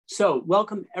So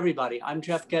welcome everybody. I'm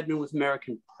Jeff Gedman with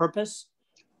American Purpose.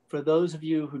 For those of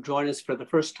you who join us for the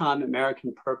first time,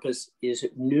 American Purpose is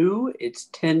new. It's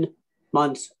 10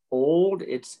 months old.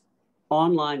 It's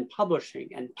online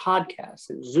publishing and podcasts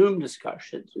and Zoom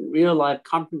discussions and real life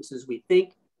conferences we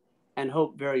think and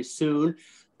hope very soon.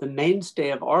 The mainstay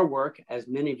of our work, as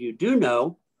many of you do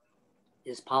know,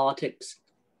 is politics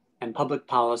and public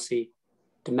policy,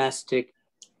 domestic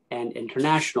and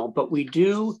international. But we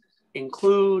do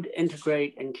include,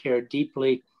 integrate, and care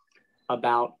deeply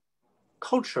about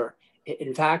culture.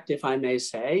 In fact, if I may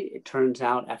say, it turns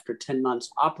out after 10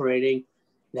 months operating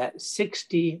that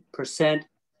 60%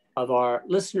 of our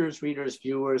listeners, readers,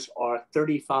 viewers are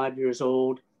 35 years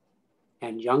old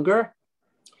and younger.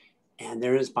 And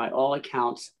there is, by all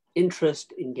accounts,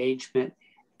 interest, engagement,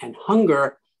 and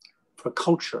hunger for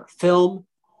culture, film,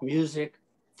 music,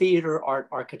 theater, art,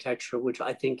 architecture, which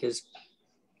I think is,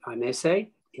 I may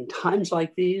say, in times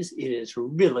like these, it is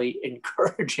really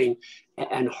encouraging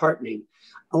and heartening.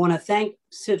 I want to thank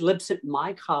Sid Lipset,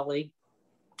 my colleague.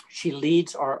 She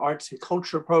leads our arts and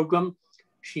culture program.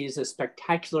 She's a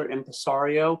spectacular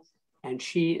impresario, and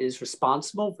she is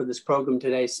responsible for this program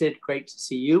today. Sid, great to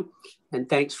see you. And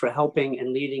thanks for helping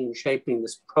and leading and shaping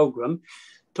this program.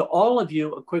 To all of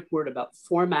you, a quick word about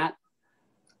format.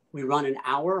 We run an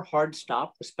hour hard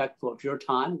stop, respectful of your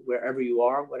time, wherever you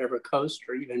are, whatever coast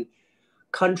or even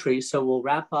country. So we'll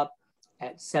wrap up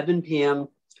at 7 p.m.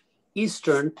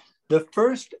 Eastern. The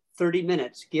first 30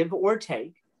 minutes, give or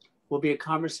take, will be a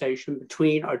conversation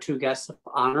between our two guests of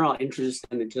honor. I'll introduce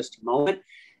them in just a moment.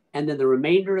 And then the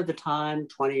remainder of the time,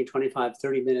 20, 25,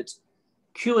 30 minutes,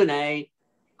 Q&A.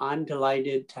 I'm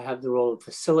delighted to have the role of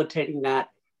facilitating that.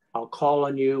 I'll call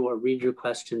on you or read your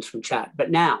questions from chat.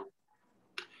 But now,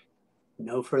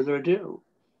 no further ado.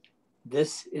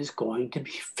 This is going to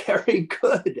be very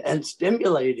good and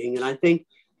stimulating, and I think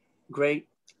great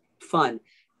fun.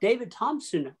 David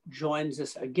Thomson joins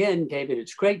us again. David,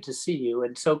 it's great to see you,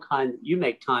 and so kind that you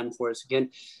make time for us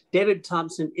again. David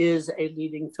Thomson is a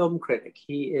leading film critic.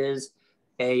 He is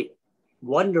a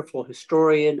wonderful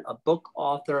historian, a book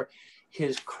author.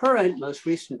 His current, most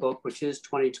recent book, which is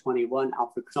 2021,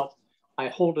 Alfred Hitchcock. I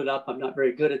hold it up. I'm not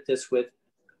very good at this with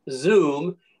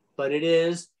Zoom, but it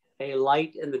is A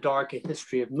Light in the Dark, A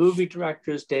History of Movie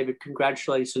Directors. David,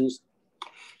 congratulations.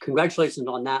 Congratulations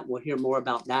on that. We'll hear more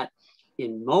about that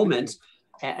in moments.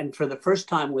 And for the first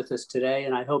time with us today,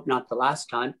 and I hope not the last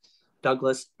time,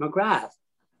 Douglas McGrath,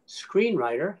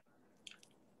 screenwriter,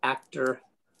 actor,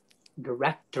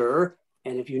 director.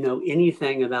 And if you know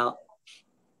anything about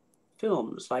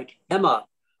films like Emma,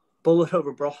 Bullets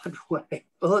Over Broadway,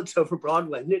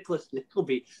 Nicholas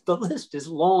Nickleby, the list is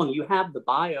long. You have the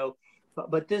bio.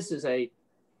 But this is a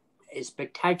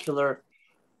spectacular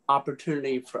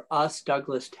opportunity for us,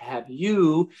 Douglas, to have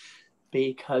you,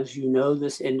 because you know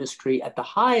this industry at the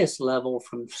highest level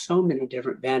from so many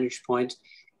different vantage points.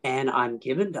 And I'm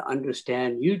given to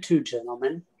understand you two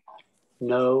gentlemen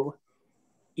know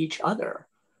each other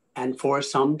and for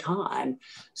some time.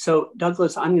 So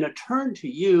Douglas, I'm going to turn to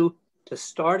you to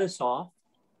start us off,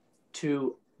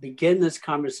 to begin this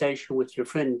conversation with your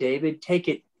friend David. Take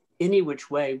it any which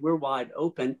way, we're wide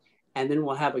open, and then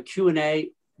we'll have a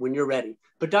Q&A when you're ready.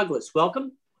 But Douglas,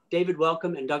 welcome. David,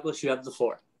 welcome. And Douglas, you have the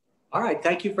floor. All right,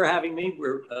 thank you for having me.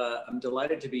 I'm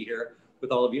delighted to be here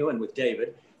with all of you and with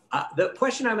David. The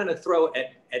question I'm gonna throw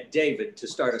at David to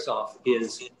start us off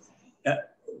is,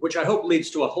 which I hope leads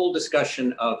to a whole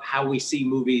discussion of how we see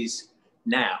movies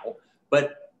now,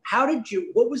 but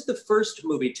what was the first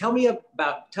movie? Tell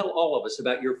all of us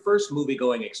about your first movie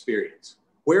going experience.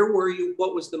 Where were you?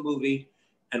 What was the movie?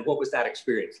 And what was that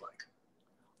experience like?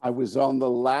 I was on the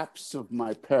laps of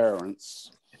my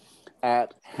parents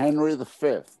at Henry V,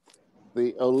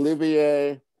 the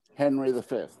Olivier Henry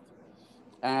V.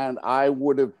 And I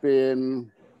would have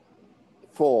been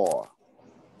 4.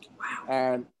 Wow.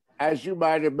 And as you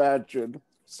might imagine,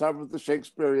 some of the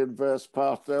Shakespearean verse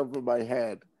passed over my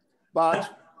head. But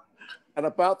at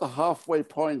about the halfway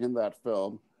point in that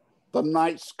film, the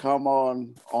knights come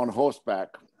on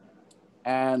horseback,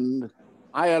 and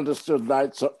I understood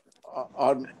knights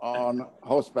on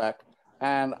horseback,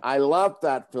 and I loved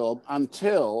that film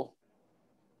until,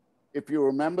 if you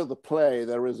remember the play,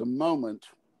 there is a moment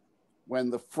when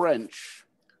the French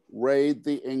raid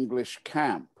the English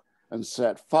camp and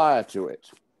set fire to it,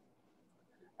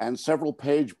 and several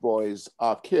page boys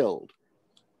are killed.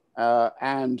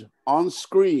 And on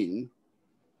screen,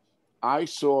 I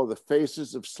saw the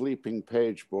faces of sleeping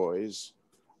page boys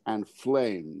and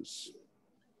flames.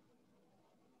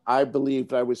 I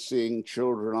believed I was seeing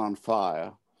children on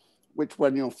fire, which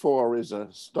when you're 4 is a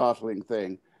startling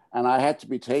thing. and I had to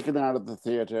be taken out of the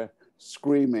theater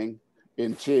screaming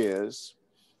in tears.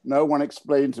 No one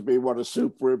explained to me what a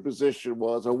superimposition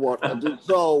was or what a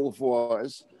dissolve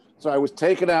was. So I was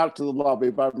taken out to the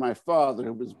lobby by my father,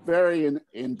 who was very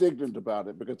indignant about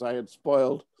it because I had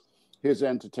spoiled his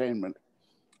entertainment.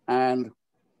 And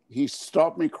he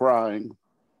stopped me crying,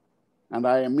 and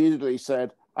I immediately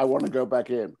said, I want to go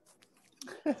back in.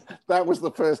 That was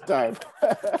the first time.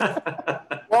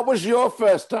 What was your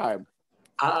first time?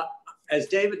 As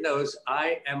David knows,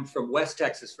 I am from West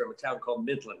Texas, from a town called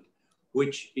Midland,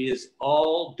 which is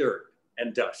all dirt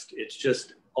and dust. It's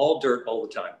just all dirt all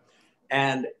the time.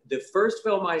 And the first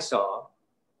film I saw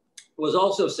was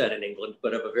also set in England,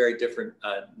 but of a very different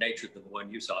nature than the one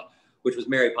you saw, which was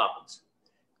Mary Poppins.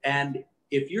 And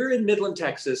if you're in Midland,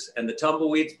 Texas, and the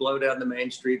tumbleweeds blow down the main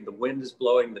street, and the wind is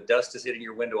blowing, the dust is hitting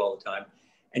your window all the time,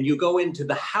 and you go into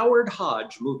the Howard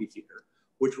Hodge movie theater,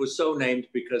 which was so named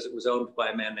because it was owned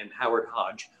by a man named Howard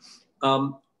Hodge.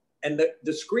 And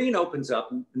the screen opens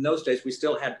up. In those days, we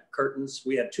still had curtains.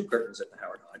 We had two curtains at the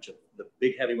Howard Hodge, the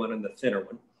big heavy one and the thinner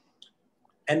one.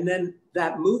 And then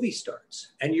that movie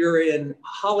starts, and you're in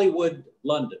Hollywood,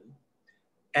 London,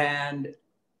 and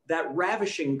that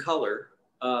ravishing color,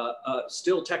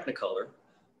 still Technicolor,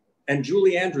 and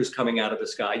Julie Andrews coming out of the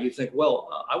sky, you think,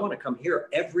 well, I want to come here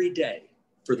every day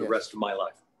for the rest of my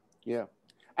life. Yeah.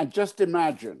 And just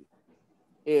imagine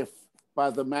if,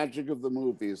 by the magic of the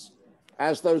movies,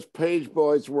 as those page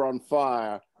boys were on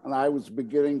fire and I was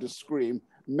beginning to scream,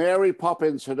 Mary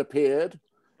Poppins had appeared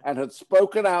and had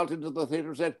spoken out into the theater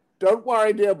and said, don't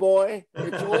worry, dear boy,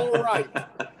 it's all right.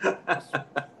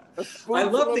 I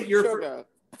love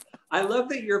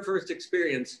that your first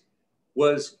experience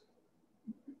was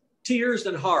tears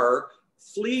and horror,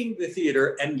 fleeing the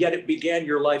theater, and yet it began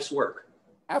your life's work.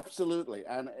 Absolutely.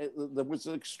 And there was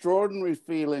an extraordinary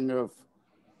feeling of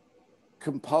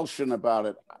compulsion about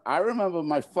it. I remember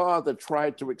my father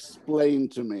tried to explain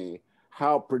to me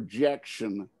how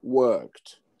projection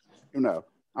worked,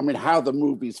 I mean, how the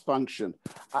movies function.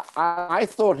 I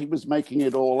thought he was making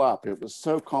it all up. It was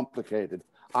so complicated.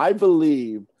 I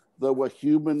believed there were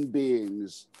human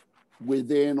beings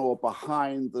within or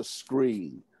behind the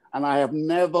screen. And I have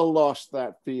never lost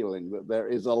that feeling that there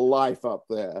is a life up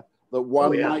there that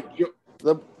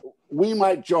we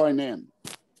might join in.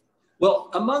 Well,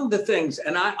 among the things,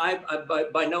 and I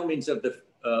by no means of the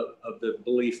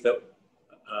belief that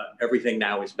everything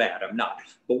now is bad. I'm not.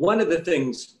 But one of the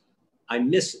things I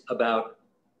miss about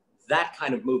that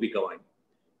kind of movie going,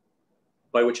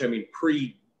 by which I mean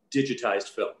pre-digitized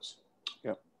films,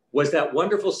 was that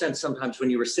wonderful sense sometimes when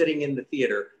you were sitting in the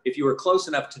theater, if you were close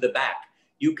enough to the back,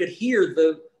 you could hear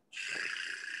that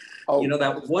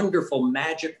wonderful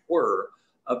magic whir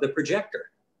of the projector.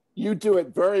 You do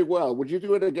it very well. Would you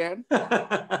do it again?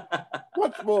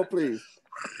 Once more, please.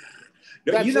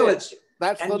 That's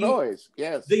that's the noise.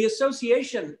 Yes. The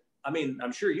association, I mean,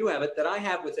 I'm sure you have it, that I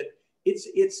have with it, it's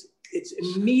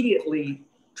immediately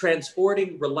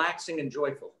transporting, relaxing, and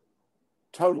joyful.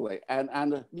 Totally.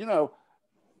 And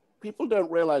people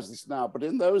don't realize this now, but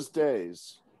in those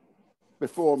days,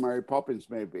 before Mary Poppins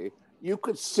maybe, you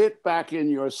could sit back in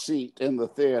your seat in the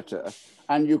theater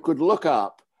and you could look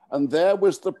up, and there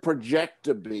was the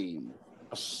projector beam,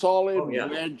 a solid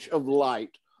wedge of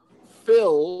light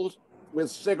filled with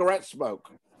cigarette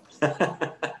smoke.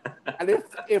 And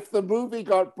if the movie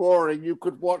got boring, you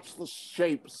could watch the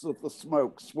shapes of the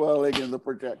smoke swirling in the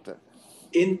projector.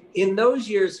 In those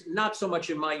years, not so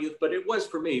much in my youth, but it was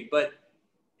for me, but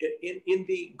in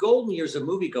the golden years of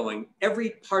movie going,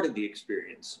 every part of the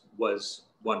experience was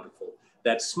wonderful.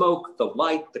 That smoke, the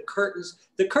light, the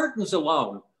curtains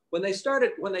alone. When they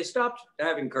stopped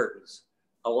having curtains,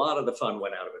 a lot of the fun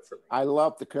went out of it for me. I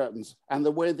love the curtains and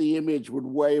the way the image would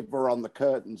waver on the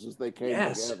curtains as they came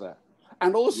together.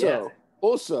 And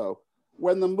also,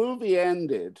 when the movie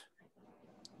ended,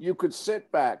 you could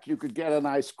sit back, you could get an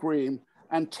ice cream,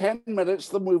 and 10 minutes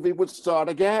the movie would start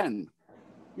again.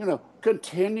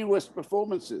 Continuous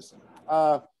performances.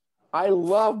 I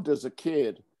loved as a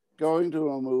kid going to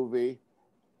a movie,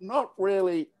 not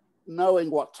really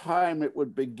knowing what time it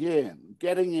would begin,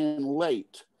 getting in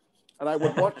late, and I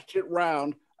would watch it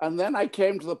round, and then I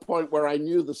came to the point where I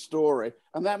knew the story,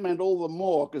 and that meant all the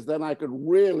more because then I could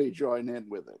really join in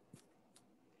with it.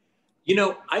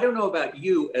 I don't know about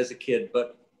you as a kid,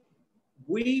 but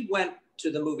we went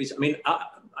to the movies. I mean,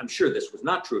 I'm sure this was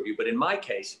not true of you, but in my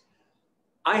case,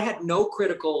 I had no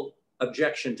critical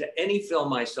objection to any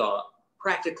film I saw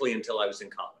practically until I was in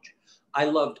college. I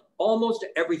loved almost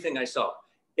everything I saw.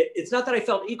 It's not that I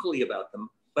felt equally about them,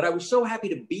 but I was so happy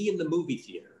to be in the movie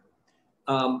theater.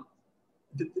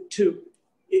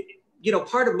 you know,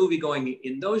 part of movie going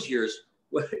in those years,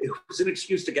 it was an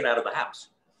excuse to get out of the house.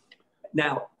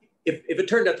 Now, if it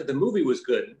turned out that the movie was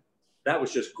good, that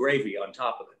was just gravy on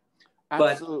top of it.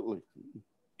 Absolutely. But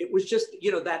it was just,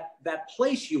 you know, that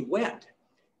place you went.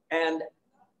 And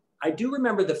I do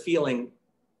remember the feeling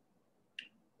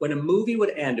when a movie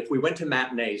would end, if we went to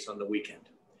matinees on the weekend,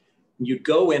 you'd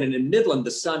go in, and in Midland,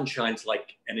 the sun shines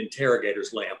like an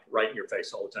interrogator's lamp right in your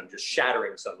face all the time, just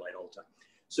shattering sunlight all the time.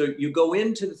 So you go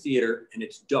into the theater and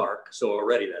it's dark, so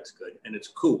already that's good, and it's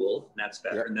cool, and that's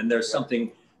better. Yep. And then there's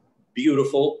something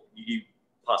beautiful,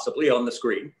 possibly on the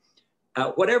screen.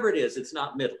 Whatever it is, it's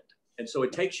not Midland. And so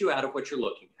it takes you out of what you're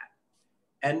looking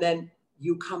at. And then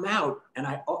you come out, and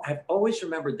I've always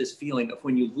remembered this feeling of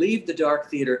when you leave the dark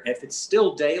theater, if it's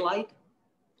still daylight,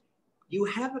 you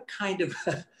have a kind of,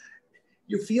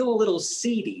 you feel a little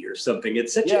seedy or something.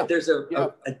 It's such there's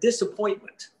a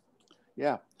disappointment.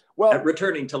 Yeah. Well, at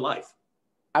returning to life.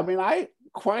 I mean, I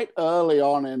quite early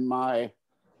on in my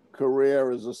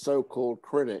career as a so-called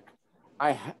critic,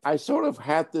 I sort of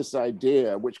had this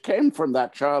idea, which came from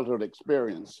that childhood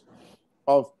experience,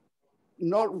 of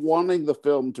not wanting the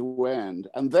film to end,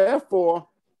 and therefore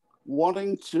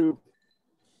wanting to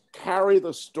carry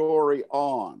the story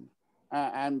on.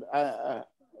 And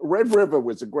Red River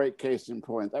was a great case in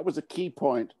point. That was a key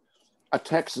point, a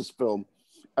Texas film,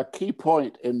 a key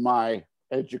point in my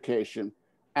education.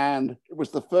 And it was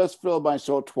the first film I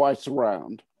saw twice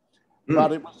around,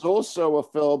 but it was also a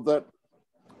film that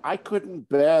I couldn't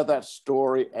bear that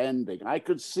story ending. I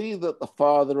could see that the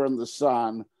father and the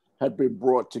son had been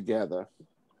brought together,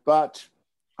 but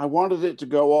I wanted it to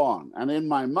go on. And in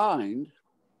my mind,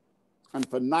 and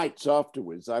for nights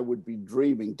afterwards, I would be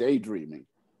daydreaming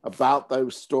about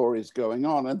those stories going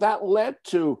on. And that led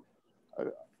to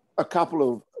a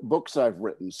couple of books I've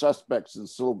written, Suspects in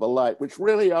Silver Light, which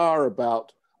really are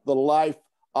about the life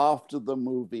after the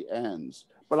movie ends.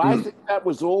 But I think that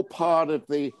was all part of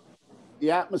the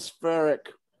atmospheric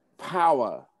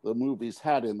power the movies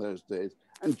had in those days.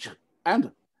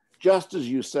 And just as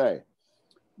you say,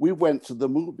 we went to the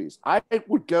movies. I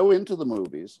would go into the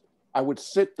movies, I would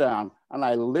sit down, and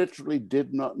I literally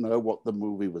did not know what the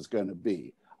movie was going to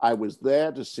be. I was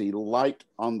there to see light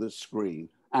on the screen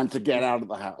and to get out of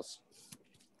the house.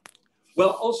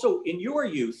 Well, also in your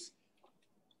youth,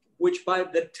 which by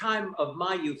the time of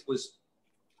my youth was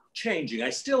changing,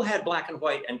 I still had black and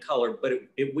white and color, but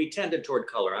we tended toward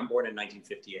color. I'm born in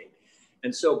 1958.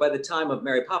 And so by the time of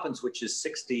Mary Poppins, which is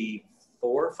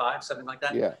 64, 5, something like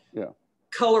that. Yeah.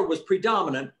 Color was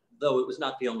predominant, though it was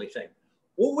not the only thing.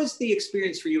 What was the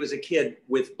experience for you as a kid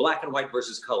with black and white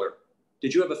versus color?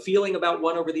 Did you have a feeling about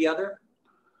one over the other?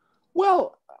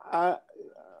 Well,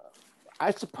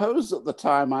 I suppose at the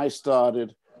time I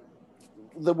started,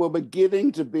 there were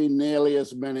beginning to be nearly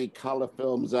as many color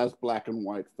films as black and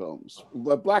white films.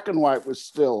 The black and white was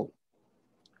still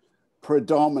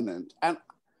predominant. And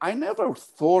I never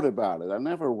thought about it. I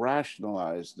never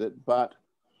rationalized it, but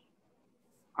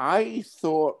I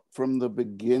thought from the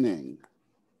beginning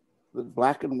that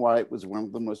black and white was one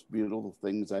of the most beautiful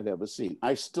things I'd ever seen.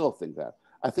 I still think that.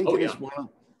 I think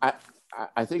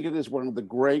I think it is one of the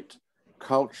great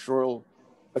cultural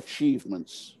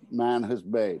achievements man has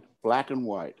made, black and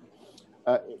white.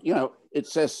 You know, it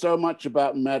says so much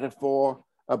about metaphor,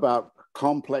 about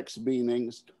complex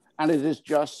meanings, and it is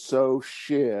just so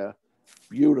sheer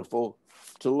beautiful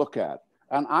to look at.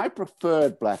 And I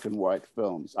preferred black and white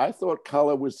films. I thought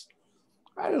color was,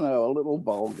 I don't know, a little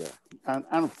vulgar.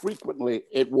 And frequently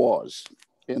it was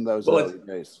in those early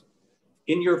days.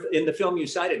 In the film you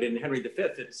cited, in Henry V,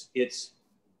 it's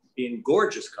in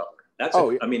gorgeous color.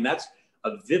 I mean, that's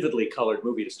a vividly colored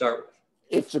movie to start with.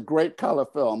 It's a great color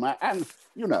film. And,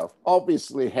 you know,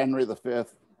 obviously Henry V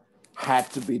had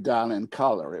to be done in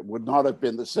color. It would not have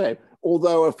been the same.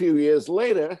 Although a few years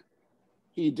later,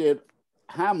 he did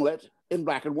Hamlet in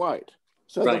black and white.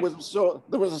 So there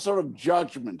was a sort of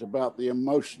judgment about the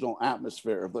emotional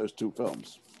atmosphere of those two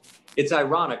films. It's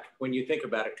ironic when you think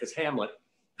about it, because Hamlet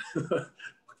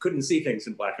couldn't see things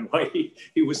in black and white.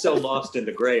 He was so lost in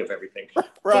the gray of everything.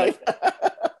 Right.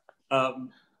 But,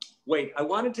 wait, I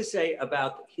wanted to say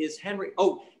about his Henry.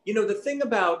 Oh, you know, the thing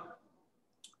about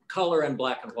color and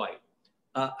black and white.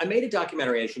 I made a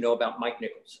documentary, as you know, about Mike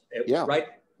Nichols, right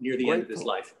near the end of his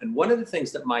life. And one of the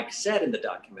things that Mike said in the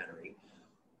documentary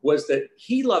was that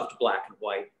he loved black and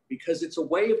white because it's a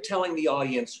way of telling the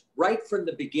audience right from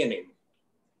the beginning,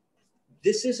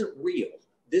 this isn't real.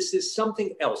 This is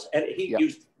something else. And he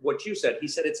used what you said. He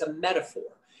said it's a metaphor.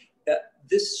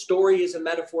 This story is a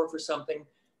metaphor for something.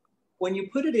 When you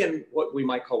put it in what we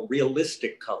might call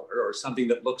realistic color, or something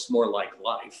that looks more like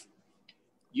life,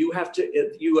 you have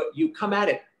to, you come at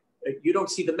it, you don't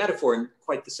see the metaphor in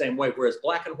quite the same way, whereas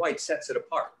black and white sets it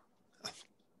apart.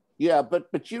 Yeah,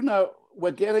 but you know,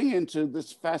 we're getting into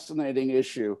this fascinating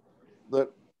issue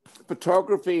that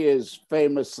photography is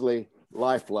famously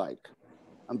lifelike.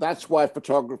 And that's why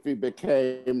photography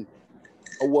became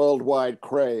a worldwide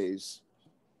craze.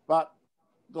 But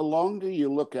the longer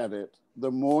you look at it,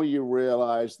 the more you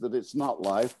realize that it's not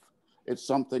life. It's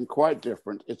something quite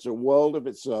different. It's a world of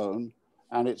its own,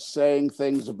 and it's saying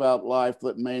things about life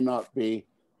that may not be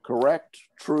correct,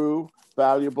 true,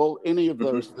 valuable, any of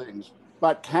those things,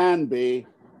 but can be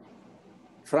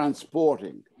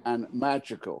transporting and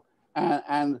magical.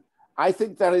 And I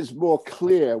think that is more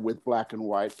clear with black and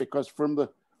white, because from the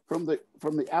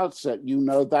outset, you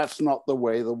know that's not the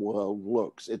way the world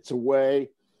looks. It's a way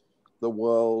the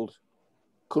world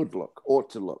could look, ought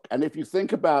to look. And if you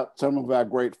think about some of our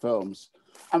great films,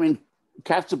 I mean,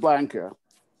 Casablanca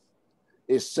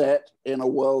is set in a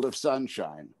world of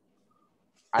sunshine.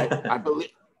 I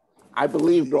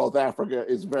believe North Africa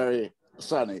is very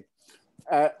sunny,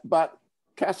 but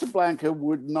Casablanca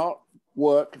would not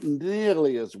work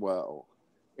nearly as well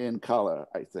in color,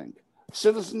 I think.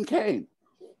 Citizen Kane,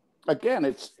 again,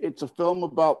 it's a film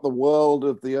about the world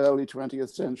of the early 20th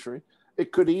century.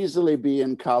 It could easily be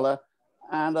in color,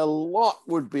 and a lot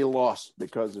would be lost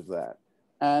because of that.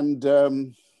 And,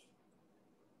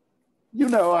 you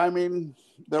know, I mean,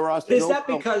 there are still... Is that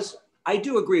because, I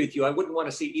do agree with you, I wouldn't want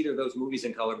to see either of those movies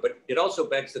in color, but it also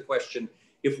begs the question,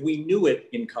 if we knew it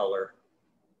in color,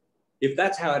 if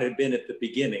that's how it had been at the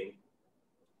beginning,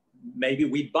 maybe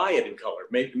we'd buy it in color.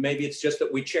 Maybe it's just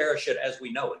that we cherish it as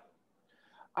we know it.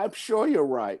 I'm sure you're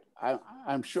right.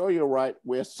 I'm sure you're right.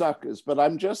 We're suckers, but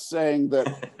I'm just saying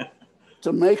that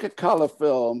to make a color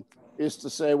film is to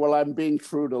say, well, I'm being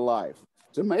true to life.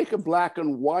 To make a black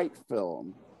and white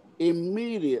film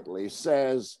immediately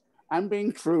says, I'm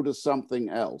being true to something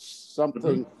else,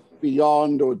 something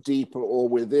beyond or deeper or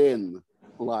within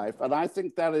life. And I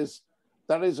think that is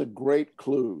a great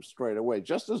clue straight away,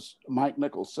 just as Mike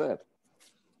Nichols said.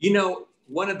 You know,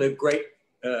 one of the great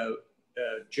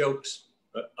jokes,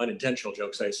 unintentional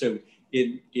jokes, I assume,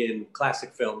 in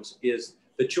classic films is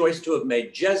the choice to have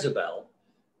made Jezebel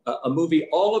a movie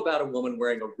all about a woman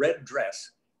wearing a red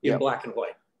dress in black and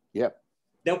white. Yep.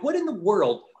 Now, what in the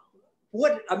world,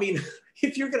 I mean,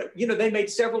 if you're gonna, you know, they made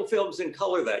several films in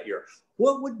color that year.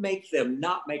 What would make them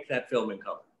not make that film in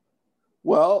color?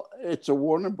 Well, it's a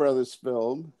Warner Brothers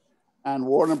film, and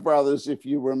Warner Brothers, if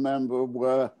you remember,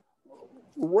 were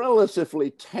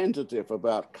relatively tentative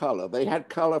about color. They had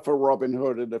color for Robin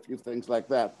Hood and a few things like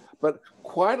that, but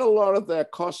quite a lot of their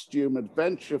costume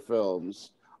adventure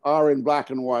films are in black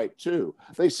and white too.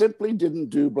 They simply didn't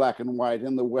do black and white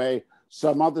in the way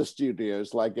some other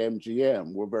studios like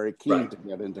MGM were very keen to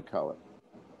get into color.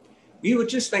 You would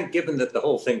just think, given that the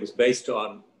whole thing was based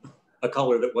on a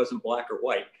color that wasn't black or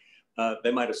white,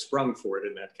 they might have sprung for it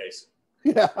in that case.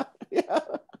 Yeah, yeah.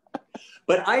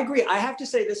 But I agree. I have to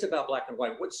say this about black and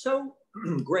white. What's so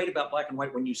great about black and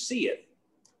white when you see it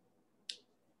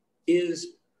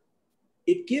is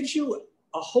it gives you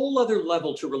a whole other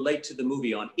level to relate to the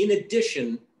movie on, in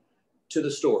addition to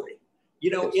the story. You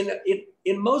know,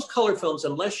 in most color films,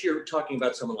 unless you're talking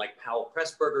about someone like Powell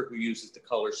Pressburger, who uses the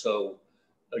color so,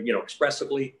 you know,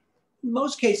 expressively, in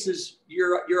most cases,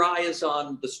 your eye is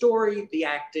on the story, the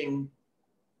acting,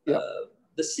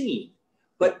 the scene.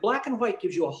 But black and white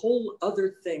gives you a whole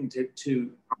other thing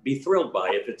to be thrilled by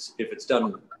if it's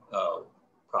done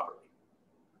properly.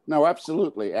 No,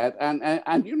 absolutely,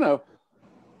 and you know,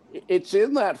 it's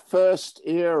in that first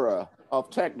era of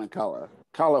Technicolor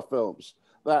color films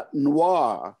that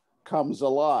noir comes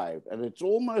alive, and it's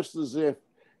almost as if,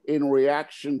 in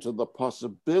reaction to the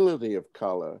possibility of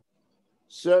color,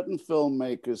 certain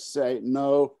filmmakers say,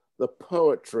 no, the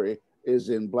poetry is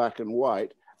in black and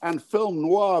white. And film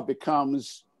noir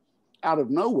becomes, out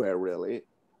of nowhere really,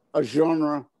 a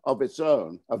genre of its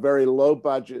own, a very low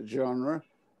budget genre,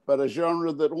 but a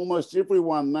genre that almost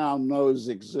everyone now knows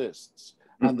exists.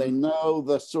 And they know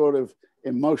the sort of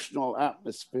emotional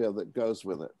atmosphere that goes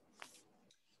with it.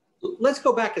 Let's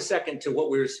go back a second to what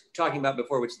we were talking about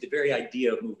before, which is the very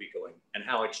idea of moviegoing and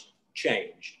how it's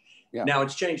changed. Yeah. Now,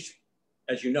 it's changed,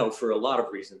 as you know, for a lot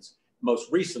of reasons.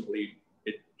 Most recently,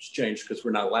 it's changed because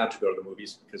we're not allowed to go to the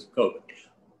movies because of COVID.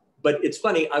 But it's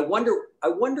funny, I wonder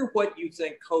what you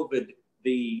think COVID,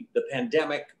 the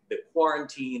pandemic, the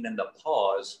quarantine, and the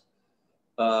pause,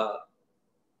 are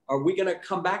we gonna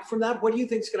come back from that? What do you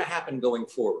think is gonna happen going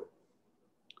forward?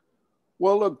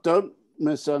 Well, look, don't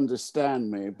misunderstand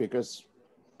me, because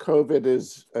COVID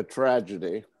is a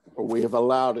tragedy, or we have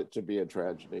allowed it to be a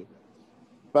tragedy.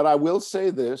 But I will say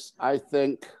this, I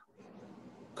think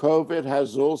COVID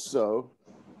has also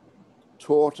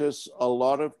taught us a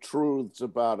lot of truths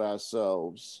about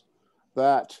ourselves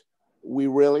that we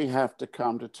really have to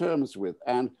come to terms with.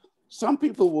 And some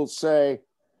people will say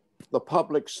the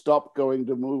public stopped going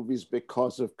to movies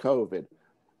because of COVID.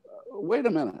 Wait a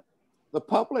minute. The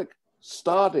public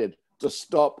started to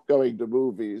stop going to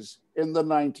movies in the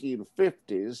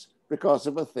 1950s because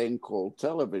of a thing called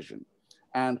television.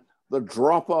 And the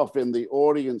drop-off in the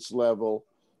audience level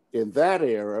in that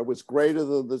era was greater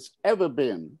than there's ever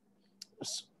been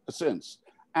since.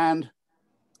 And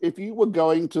if you were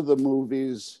going to the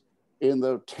movies in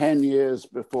the 10 years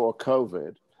before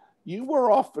COVID, you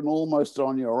were often almost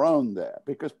on your own there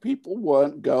because people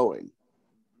weren't going.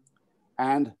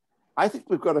 And I think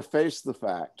we've got to face the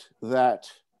fact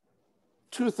that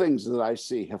two things that I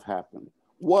see have happened.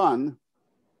 One,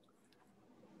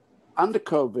 under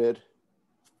COVID,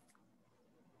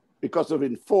 because of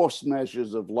enforced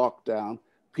measures of lockdown,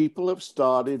 people have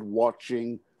started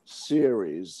watching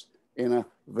series in a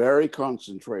very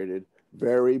concentrated,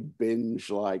 very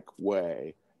binge-like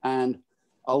way. And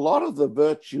a lot of the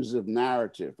virtues of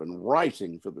narrative and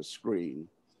writing for the screen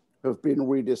have been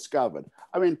rediscovered.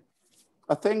 I mean,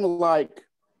 a thing like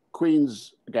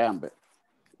Queen's Gambit,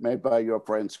 made by your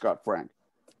friend Scott Frank,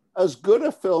 as good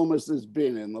a film as there's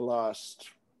been in the last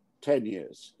 10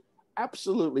 years.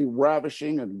 Absolutely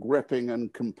ravishing and gripping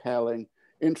and compelling,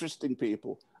 interesting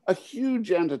people, a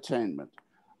huge entertainment.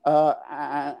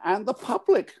 And the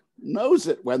public knows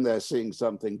it when they're seeing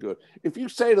something good. If you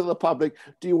say to the public,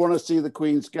 do you want to see the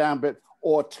Queen's Gambit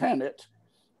or Tenet?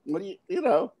 Well, you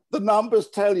know, the numbers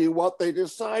tell you what they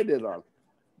decided on.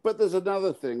 But there's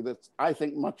another thing that's, I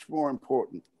think, much more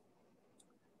important.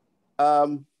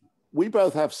 We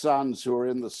both have sons who are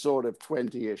in the sort of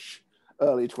 20-ish,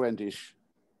 early 20-ish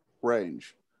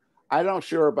range. I'm not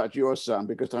sure about your son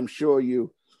because I'm sure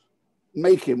you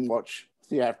make him watch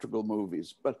theatrical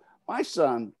movies. But my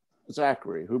son,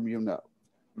 Zachary, whom you know,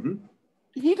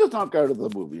 he does not go to the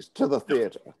movies, to the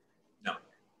theater. No.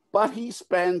 But he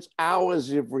spends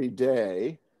hours every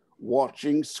day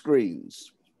watching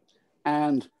screens.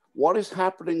 And what is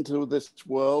happening to this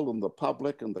world and the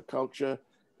public and the culture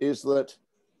is that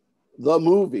the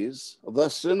movies, the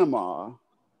cinema,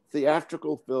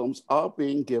 theatrical films are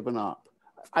being given up.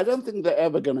 I don't think they're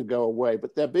ever going to go away,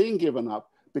 but they're being given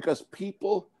up because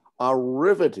people are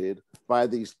riveted by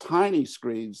these tiny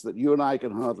screens that you and I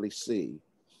can hardly see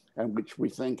and which we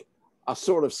think are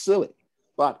sort of silly.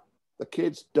 But the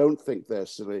kids don't think they're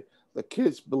silly. The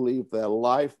kids believe their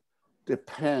life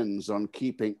depends on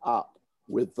keeping up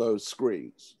with those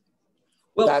screens.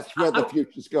 Well, that's where the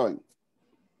future's going.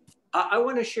 I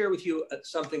want to share with you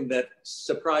something that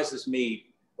surprises me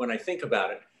when I think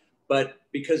about it, but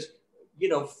because, you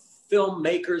know,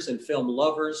 filmmakers and film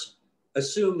lovers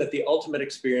assume that the ultimate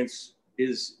experience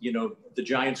is, you know, the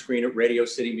giant screen at Radio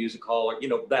City Music Hall, or, you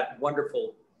know, that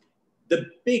wonderful, the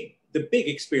big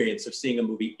experience of seeing a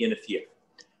movie in a theater.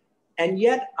 And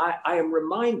yet I am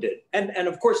reminded, and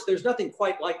of course, there's nothing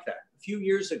quite like that. A few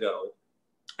years ago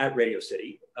at Radio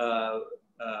City,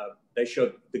 they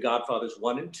showed The Godfathers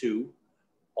 1 and 2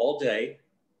 all day.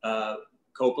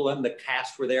 Coppola and the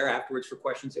cast were there afterwards for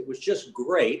questions. It was just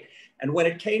great. And when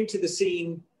it came to the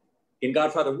scene in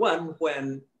Godfather 1,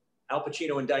 when Al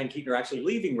Pacino and Diane Keaton are actually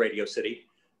leaving Radio City,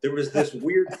 there was this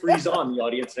weird freeze on the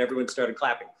audience and everyone started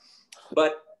clapping.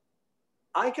 But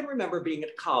I can remember being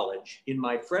at college in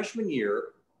my freshman year,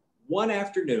 one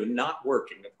afternoon, not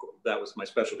working, of course, that was my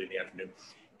specialty in the afternoon.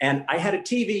 And I had a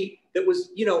TV that was,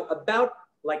 you know, about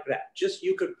like that. Just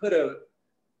you could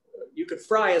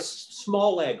fry a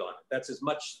small egg on it. That's as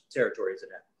much territory as it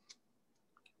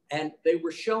had. And they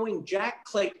were showing Jack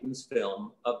Clayton's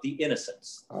film of The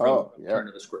Innocents from Turn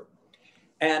of the Screw.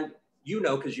 And you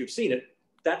know, because you've seen it,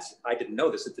 I didn't know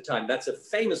this at the time, that's a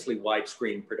famously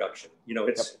widescreen production. You know,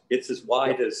 it's as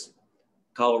wide as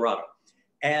Colorado.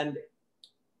 And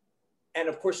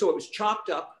of course, so it was chopped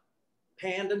up,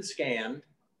 panned and scanned,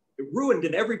 ruined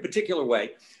in every particular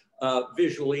way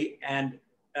visually, and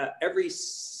every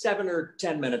 7 or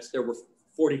 10 minutes, there were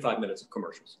 45 minutes of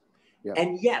commercials. Yeah.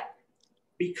 And yet,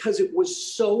 because it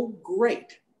was so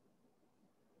great,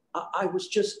 I was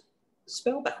just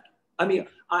spellbound. I mean,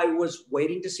 I was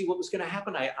waiting to see what was going to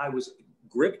happen. I was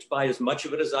gripped by as much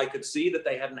of it as I could see that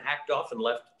they hadn't hacked off and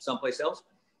left someplace else.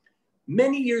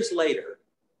 Many years later,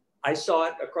 I saw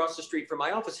it across the street from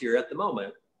my office here at the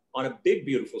moment on a big,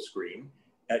 beautiful screen,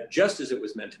 just as it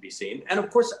was meant to be seen. And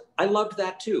of course, I loved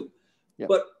that too. Yeah.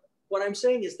 But what I'm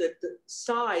saying is that the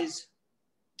size,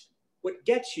 what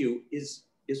gets you is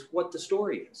is what the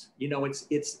story is. You know, it's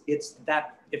that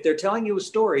if they're telling you a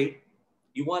story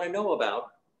you want to know about,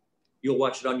 you'll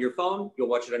watch it on your phone, you'll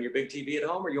watch it on your big TV at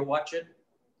home, or you'll watch it,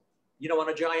 you know, on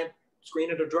a giant screen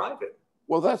at a drive-in.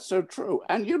 Well, that's so true.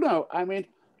 And, you know, I mean,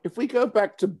 if we go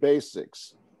back to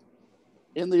basics,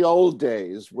 in the old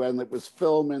days when it was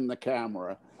film in the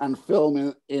camera and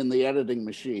film in the editing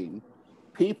machine,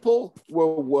 people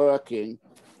were working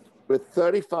with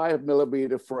 35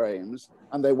 millimeter frames,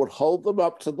 and they would hold them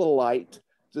up to the light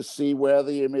to see where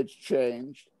the image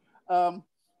changed.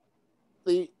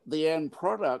 The end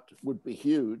product would be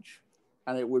huge,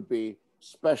 and it would be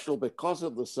special because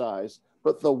of the size,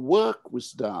 but the work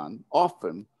was done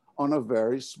often on a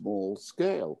very small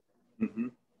scale. Mm-hmm.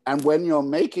 And when you're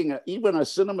making even a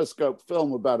CinemaScope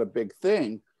film about a big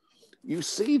thing, you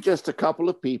see just a couple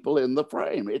of people in the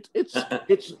frame. It's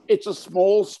a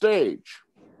small stage.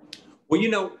 Well, you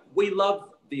know, we love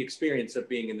the experience of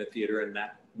being in the theater, and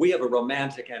that we have a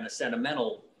romantic and a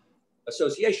sentimental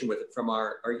association with it from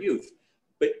our youth.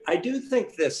 But I do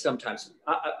think this sometimes.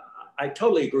 I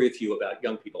totally agree with you about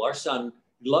young people. Our son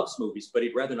loves movies, but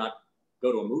he'd rather not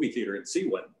go to a movie theater and see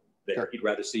one there. He'd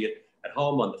rather see it at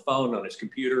home, on the phone, on his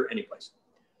computer, anyplace.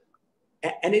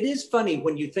 And it is funny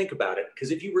when you think about it, because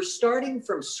if you were starting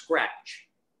from scratch,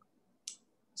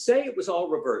 say it was all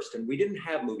reversed and we didn't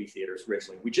have movie theaters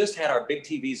originally, we just had our big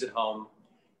TVs at home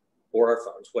or our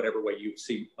phones, whatever way you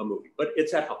see a movie, but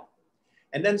it's at home.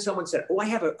 And then someone said, oh, I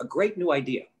have a great new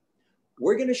idea.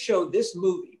 We're going to show this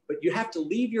movie, but you have to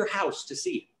leave your house to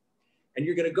see it. And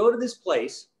you're going to go to this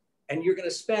place and you're going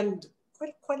to spend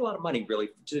quite a lot of money really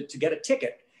to get a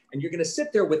ticket. And you're going to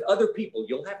sit there with other people.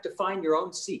 You'll have to find your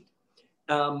own seat.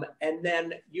 And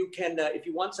then you can, if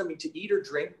you want something to eat or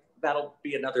drink, that'll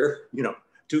be another, you know,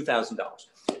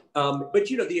 $2,000. But,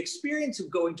 you know, the experience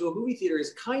of going to a movie theater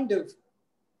is kind of,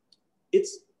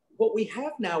 it's what we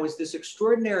have now is this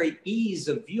extraordinary ease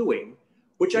of viewing,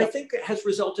 which I think has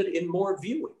resulted in more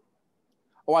viewing.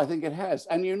 Oh, I think it has.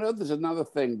 And you know, there's another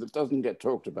thing that doesn't get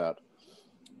talked about.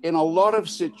 In a lot of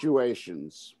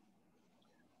situations,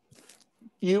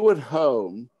 you at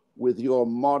home with your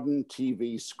modern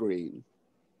TV screen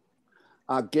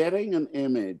are getting an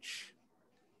image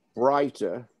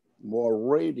brighter, more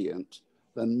radiant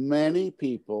than many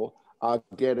people are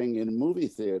getting in movie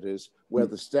theaters where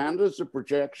the standards of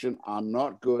projection are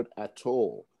not good at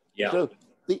all. Yeah. So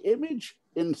the image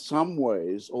in some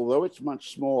ways, although it's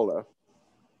much smaller,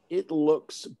 it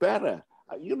looks better.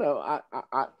 You know,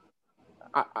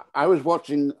 I was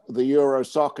watching the Euro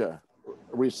soccer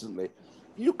recently.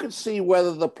 You could see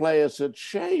whether the players had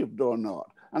shaved or not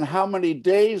and how many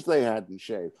days they hadn't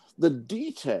shaved. The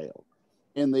detail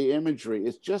in the imagery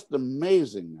is just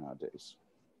amazing nowadays.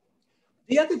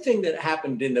 The other thing that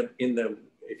happened in the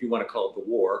if you want to call it the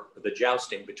war, the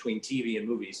jousting between TV and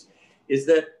movies, is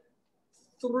that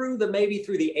maybe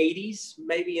through the 80s,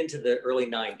 maybe into the early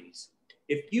 90s,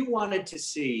 if you wanted to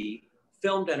see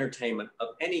filmed entertainment of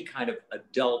any kind of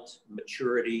adult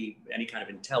maturity, any kind of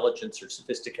intelligence or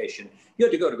sophistication, you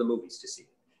had to go to the movies to see it.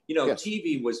 You know, yes.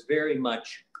 TV was very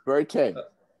much very tame,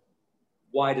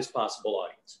 widest possible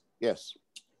audience. Yes.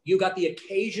 You got the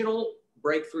occasional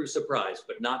breakthrough surprise,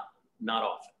 but not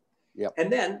often. Yep.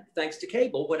 And then, thanks to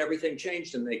cable, when everything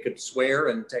changed and they could swear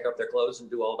and take off their clothes and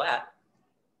do all that,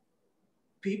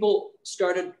 people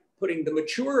started putting the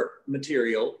mature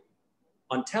material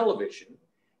on television,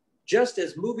 just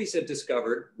as movies had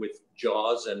discovered with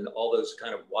Jaws and all those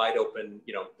kind of wide open,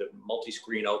 you know, the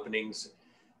multi-screen openings.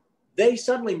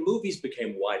 Movies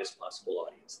became widest possible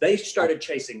audience. They started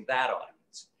chasing that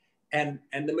audience.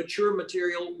 And the mature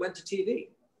material went to TV.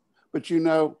 But you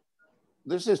know,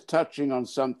 this is touching on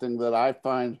something that I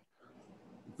find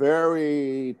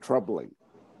very troubling.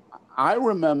 I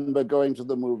remember going to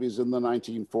the movies in the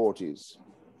 1940s,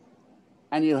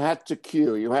 and you had to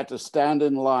queue, you had to stand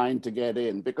in line to get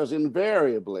in, because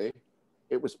invariably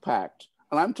it was packed.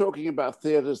 And I'm talking about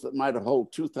theaters that might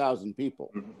hold 2,000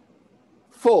 people,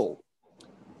 full.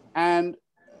 And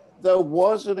there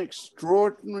was an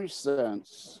extraordinary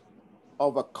sense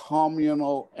of a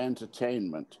communal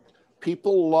entertainment.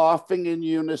 People laughing in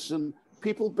unison,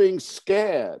 people being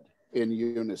scared in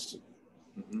unison.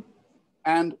 Mm-hmm.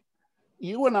 And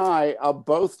you and I are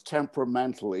both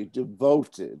temperamentally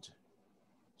devoted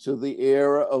to the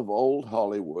era of old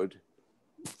Hollywood,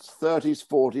 30s,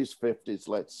 40s, 50s,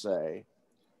 let's say,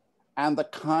 and the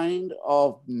kind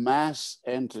of mass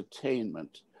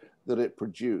entertainment that it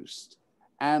produced.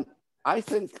 And I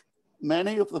think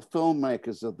many of the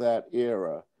filmmakers of that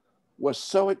era were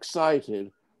so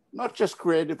excited, not just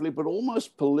creatively, but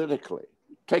almost politically.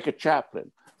 Take a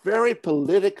Chaplin, very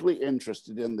politically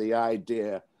interested in the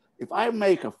idea, if I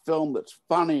make a film that's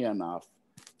funny enough,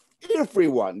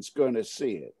 everyone's going to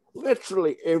see it,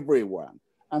 literally everyone.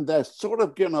 And they're sort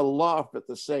of going to laugh at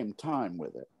the same time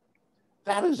with it.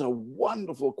 That is a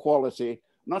wonderful quality,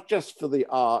 not just for the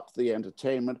art, the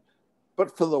entertainment,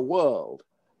 but for the world.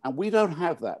 And we don't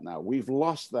have that now. We've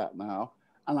lost that now.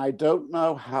 And I don't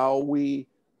know how we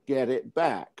get it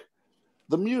back.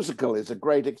 The musical is a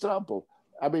great example.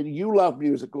 I mean, you love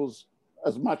musicals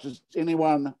as much as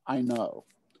anyone I know.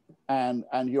 And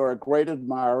you're a great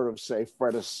admirer of, say,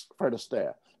 Fred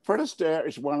Astaire. Fred Astaire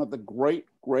is one of the great,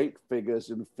 great figures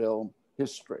in film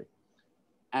history.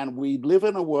 And we live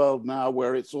in a world now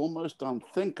where it's almost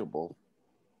unthinkable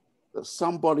that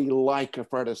somebody like a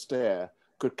Fred Astaire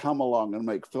could come along and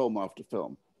make film after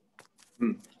film.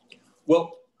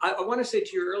 Well, I want to say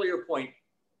to your earlier point,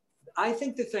 I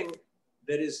think the thing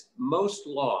that is most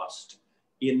lost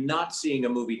in not seeing a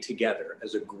movie together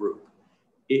as a group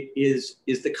is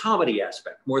the comedy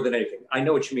aspect more than anything. I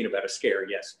know what you mean about a scare,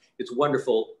 yes. It's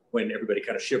wonderful when everybody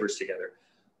kind of shivers together.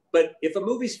 But if a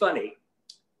movie's funny,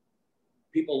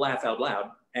 people laugh out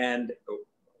loud, and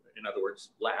in other words,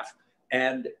 laugh.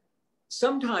 And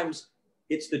sometimes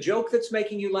it's the joke that's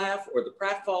making you laugh, or the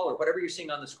pratfall, or whatever you're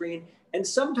seeing on the screen. And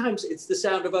sometimes it's the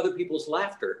sound of other people's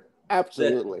laughter.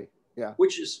 Absolutely, yeah.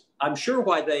 Which is, I'm sure,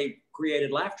 why they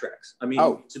created laugh tracks. I mean,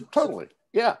 totally,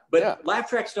 yeah. But laugh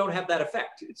tracks don't have that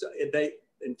effect.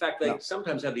 In fact, they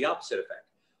sometimes have the opposite effect.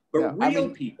 But real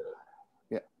people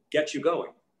get you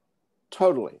going.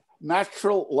 Totally.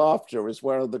 Natural laughter is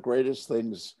one of the greatest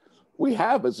things we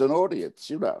have as an audience,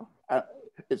 you know.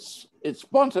 Its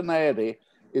spontaneity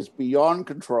is beyond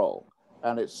control,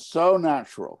 and it's so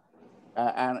natural.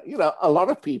 And, you know, a lot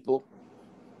of people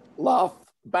laugh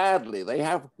badly. They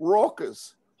have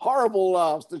raucous, horrible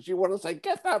laughs that you want to say,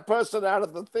 get that person out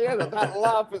of the theater. That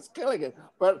laugh is killing it.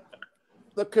 But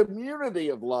the community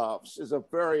of laughs is a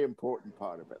very important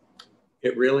part of it.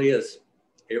 It really is.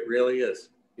 It really is.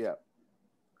 Yeah.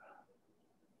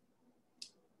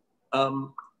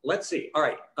 Let's see. All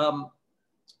right.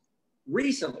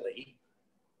 Recently,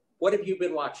 what have you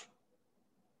been watching?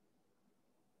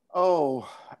 Oh,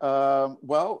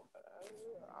 well,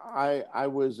 I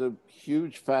was a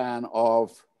huge fan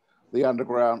of the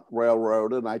Underground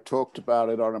Railroad, and I talked about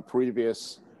it on a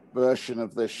previous version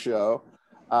of this show.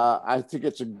 I think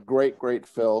it's a great, great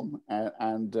film,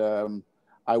 and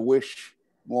I wish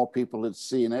more people had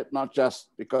seen it, not just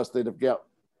because they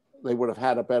would have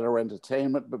had a better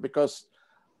entertainment, but because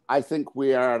I think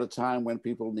we are at a time when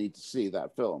people need to see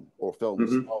that film, or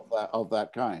films of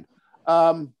that kind.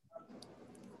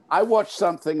 I watched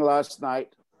something last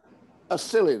night, a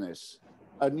silliness,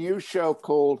 a new show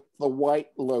called The White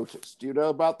Lotus. Do you know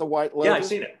about The White Lotus? Yeah, I've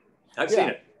seen it. I've seen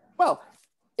it. Well,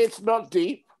 it's not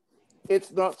deep,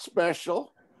 it's not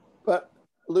special, but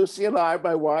Lucy and I,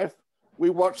 my wife, we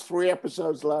watched 3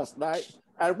 episodes last night,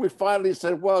 and we finally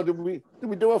said, well, did we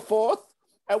do a 4th?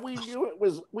 And we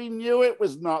knew it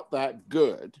was not that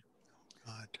good.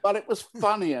 But it was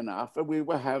funny enough, and we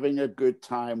were having a good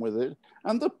time with it,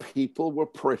 and the people were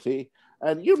pretty,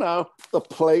 and you know, the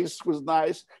place was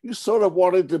nice. You sort of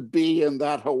wanted to be in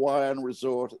that Hawaiian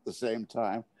resort at the same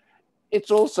time.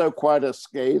 It's also quite a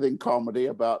scathing comedy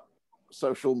about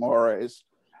social mores,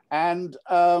 and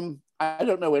I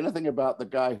don't know anything about the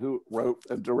guy who wrote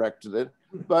and directed it,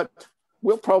 but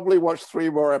we'll probably watch 3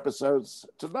 more episodes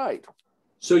tonight.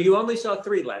 So you only saw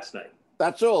 3 last night?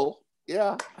 That's all,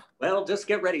 yeah. Well, just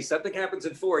get ready. Something happens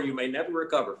at 4 you may never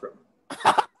recover from.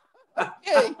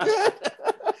 Okay, good.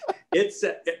 It's,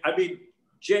 I mean,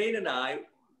 Jane and I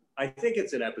think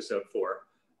it's in episode 4.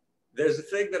 There's a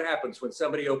thing that happens when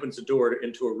somebody opens a door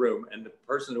into a room, and the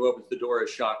person who opens the door is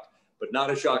shocked, but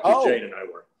not as shocked as Jane and I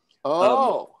were.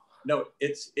 No,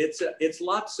 it's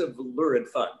lots of lurid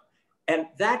fun. And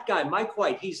that guy, Mike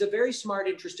White, he's a very smart,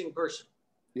 interesting person.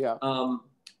 Yeah.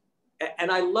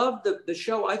 And I love the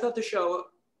show. I thought the show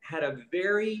had a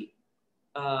very,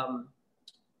 a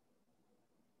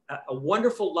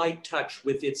wonderful light touch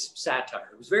with its satire.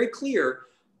 It was very clear,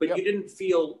 but you didn't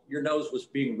feel your nose was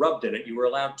being rubbed in it. You were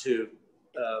allowed to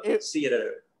see it at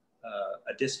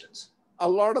a distance. A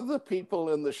lot of the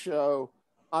people in the show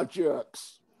are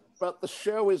jerks, but the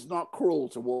show is not cruel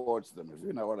towards them, if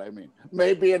you know what I mean.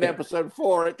 Maybe in episode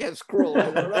 4 it gets cruel,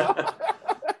 I don't know.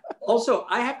 Also,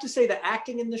 I have to say the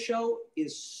acting in the show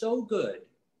is so good.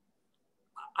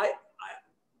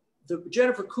 The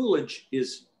Jennifer Coolidge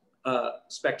is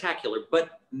spectacular,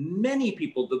 but many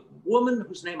people, the woman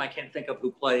whose name I can't think of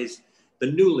who plays the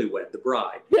newlywed, the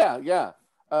bride. Yeah.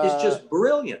 Is just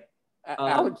brilliant.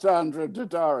 Alexandra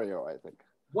Daddario, I think.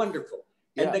 Wonderful.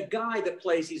 And the guy that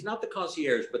plays, he's not the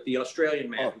concierge, but the Australian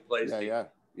man who plays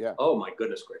Yeah. Oh my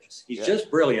goodness gracious. He's just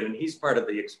brilliant, and he's part of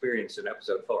the experience in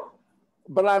episode 4.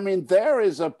 But I mean, there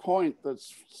is a point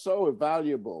that's so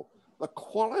valuable. The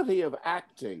quality of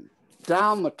acting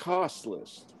down the cast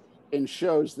list in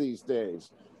shows these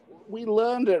days. We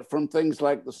learned it from things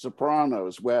like The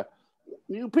Sopranos, where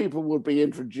new people would be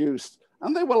introduced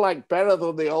and they were like better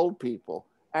than the old people.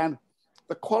 And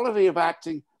the quality of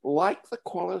acting, like the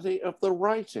quality of the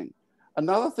writing.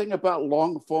 Another thing about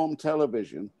long form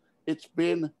television, it's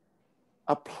been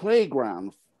a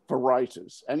playground for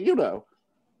writers. And you know,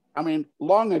 I mean,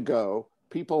 long ago,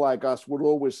 people like us would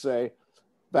always say,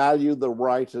 value the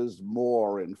writers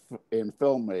more in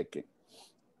filmmaking.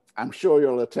 I'm sure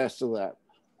you'll attest to that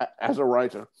as a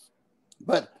writer.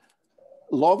 But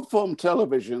long form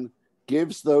television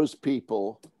gives those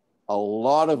people a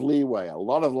lot of leeway, a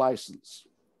lot of license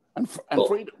and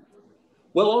freedom.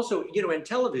 Well, also, you know, in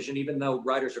television, even though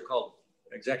writers are called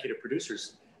executive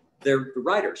producers, they're the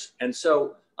writers. And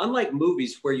so unlike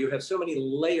movies where you have so many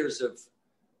layers of,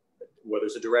 well,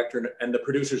 there's a director and the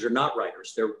producers are not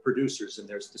writers, they're producers, and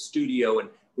there's the studio, and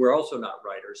we're also not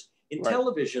writers. In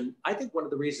television, I think one of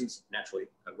the reasons, naturally,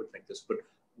 I would think this, but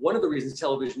one of the reasons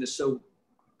television is so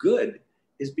good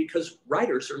is because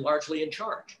writers are largely in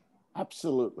charge.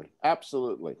 Absolutely,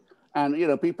 absolutely. And, you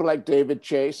know, people like David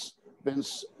Chase,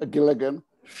 Vince Gilligan,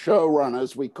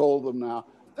 showrunners, we call them now,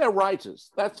 they're writers.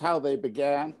 That's how they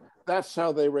began. That's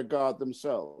how they regard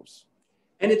themselves.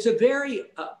 And it's a very,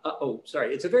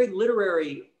 it's a very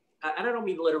literary, and I don't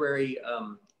mean literary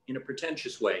in a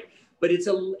pretentious way, but it's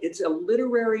a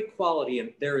literary quality,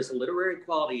 and there is a literary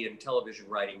quality in television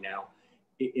writing now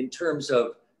in terms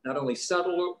of not only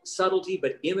subtlety,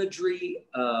 but imagery,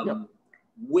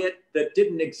 wit that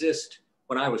didn't exist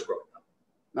when I was growing up.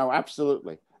 No,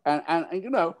 absolutely. And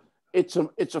you know, it's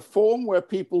a form where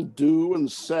people do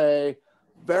and say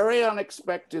very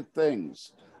unexpected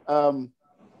things.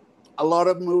 A lot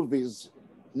of movies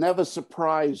never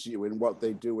surprise you in what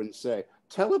they do and say.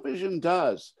 Television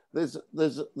does.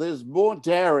 There's more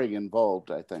daring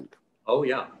involved, I think. Oh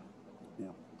yeah.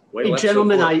 Hey,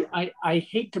 gentlemen, I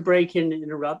hate to break in and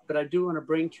interrupt, but I do want to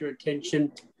bring to your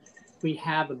attention, we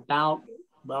have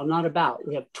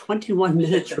we have 21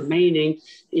 minutes remaining.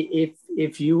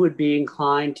 If you would be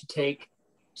inclined to take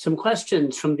some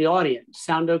questions from the audience.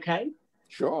 Sound okay?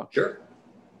 Sure.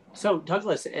 So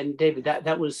Douglas and David,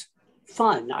 that was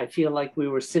fun. I feel like we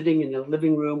were sitting in a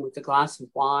living room with a glass of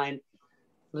wine,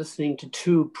 listening to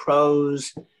two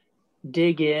pros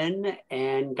dig in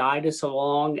and guide us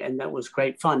along, and that was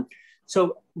great fun.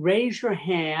 So raise your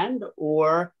hand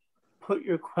or put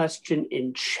your question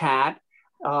in chat.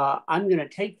 I'm going to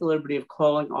take the liberty of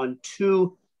calling on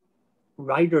two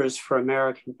writers for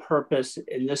American Purpose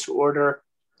in this order.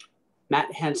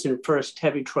 Matt Hansen first,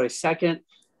 Tevi Troy second.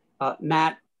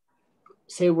 Matt,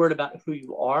 say a word about who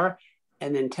you are,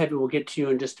 and then Tevi will get to you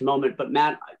in just a moment. But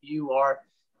Matt, you are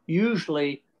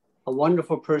usually a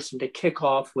wonderful person to kick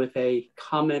off with a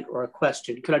comment or a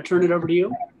question. Could I turn it over to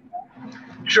you?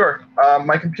 Sure.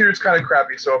 My computer's kind of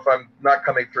crappy, so if I'm not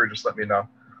coming through, just let me know.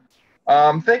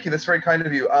 Thank you. That's very kind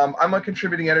of you. I'm a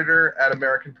contributing editor at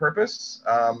American Purpose,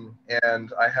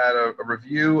 and I had a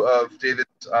review of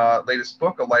David's latest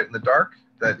book, A Light in the Dark,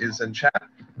 that is in chat,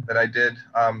 that I did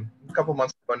a couple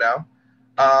months ago now.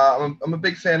 I'm a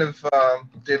big fan of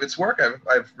David's work.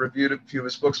 I've reviewed a few of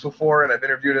his books before, and I've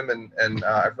interviewed him, and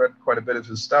I've read quite a bit of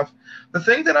his stuff. The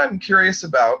thing that I'm curious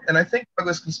about, and I think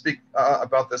Douglas can speak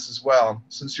about this as well,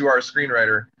 since you are a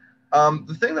screenwriter,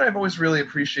 the thing that I've always really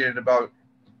appreciated about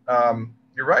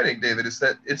your writing, David, is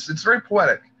that it's very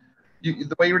poetic.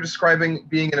 The way you were describing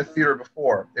being in a theater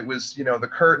before, it was, you know, the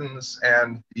curtains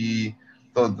and the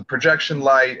projection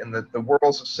light and the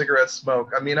whirls of cigarette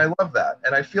smoke. I mean, I love that.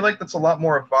 And I feel like that's a lot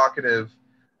more evocative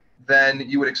than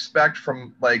you would expect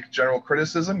from like general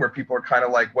criticism, where people are kind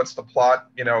of like, what's the plot?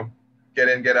 You know, get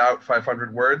in, get out,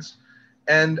 500 words.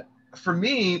 And for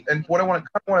me, and what I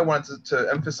wanted to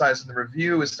emphasize in the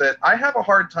review is that I have a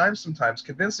hard time sometimes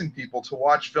convincing people to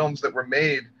watch films that were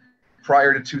made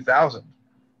prior to 2000,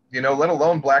 you know, let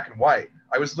alone black and white.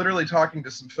 I was literally talking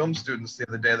to some film students the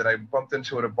other day that I bumped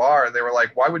into at a bar, and they were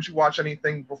like, why would you watch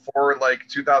anything before like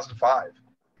 2005?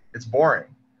 It's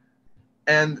boring.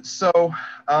 And so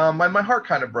my heart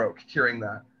kind of broke hearing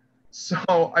that.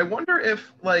 So I wonder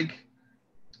if like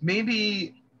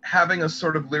maybe having a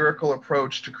sort of lyrical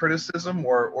approach to criticism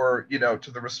or you know,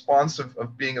 to the response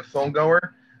of being a film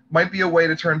goer might be a way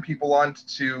to turn people on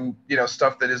to, you know,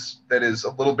 stuff that is a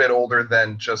little bit older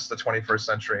than just the 21st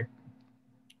century.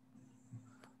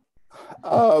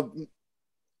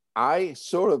 I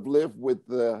sort of live with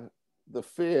the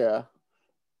fear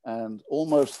and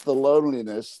almost the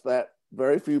loneliness that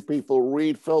very few people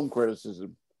read film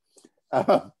criticism,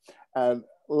 and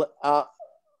are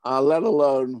let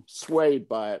alone swayed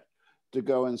by it to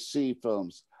go and see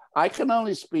films. I can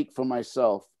only speak for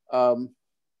myself.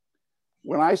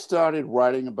 When I started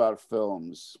writing about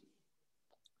films,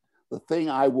 the thing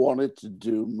I wanted to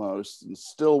do most and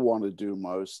still want to do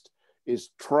most is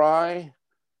try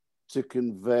to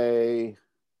convey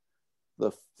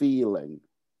the feeling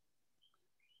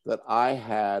that I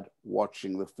had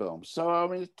watching the film. So, I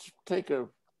mean, take an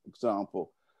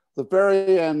example. The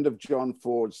very end of John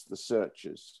Ford's The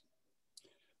Searchers,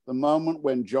 the moment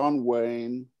when John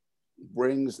Wayne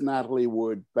brings Natalie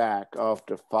Wood back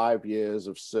after 5 years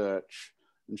of search,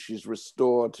 and she's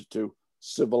restored to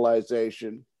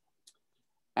civilization.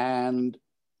 And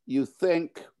you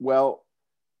think, well,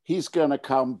 he's going to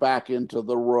come back into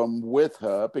the room with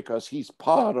her because he's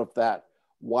part of that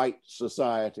white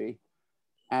society.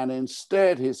 And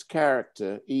instead, his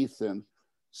character, Ethan,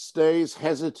 stays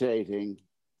hesitating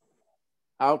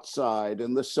outside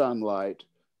in the sunlight.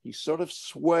 He sort of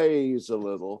sways a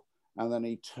little, and then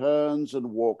he turns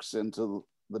and walks into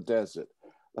the desert.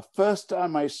 The first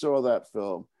time I saw that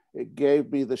film, it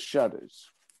gave me the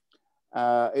shudders.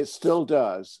 It still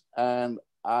does. And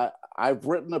I've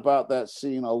written about that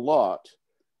scene a lot.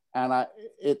 And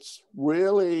it's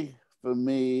really, for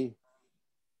me,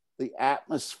 the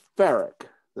atmospheric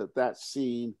that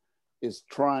scene is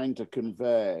trying to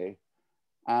convey.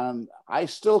 And I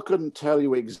still couldn't tell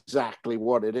you exactly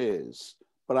what it is,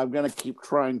 but I'm going to keep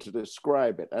trying to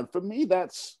describe it. And for me,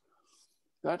 that's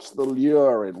the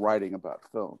lure in writing about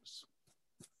films.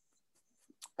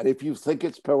 And if you think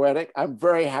it's poetic, I'm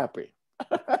very happy.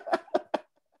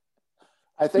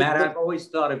 I think Matt, I've always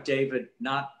thought of David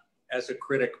not as a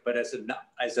critic, but as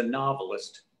a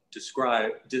novelist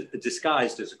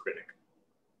disguised as a critic.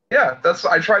 Yeah,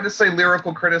 I tried to say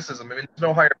lyrical criticism. I mean, there's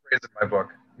no higher praise in my book.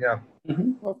 Yeah.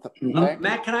 Mm-hmm. Well,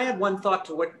 Matt, can I add one thought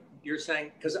to what you're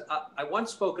saying? Because I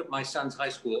once spoke at my son's high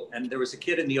school, and there was a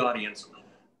kid in the audience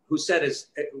who said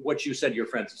what you said your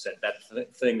friends have said,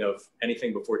 that thing of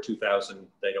anything before 2000,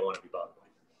 they don't want to be bothered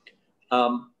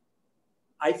by.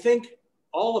 I think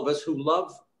all of us who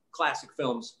love classic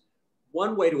films,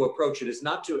 one way to approach it is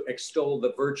not to extol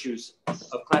the virtues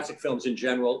of classic films in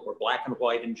general or black and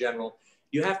white in general.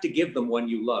 You have to give them one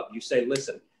you love. You say,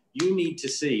 listen, you need to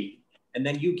see, and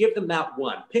then you give them that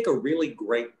one. Pick a really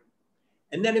great one.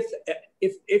 And then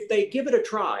if they give it a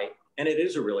try, and it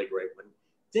is a really great one,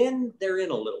 then they're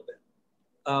in a little bit.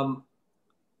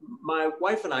 My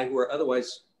wife and I, who are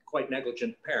otherwise quite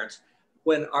negligent parents,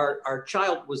 when our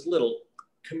child was little,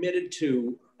 committed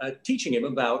to teaching him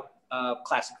about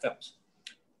classic films.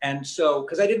 And so,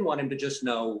 because I didn't want him to just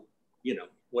know,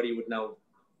 what he would know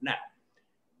now.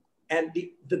 And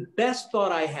the best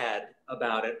thought I had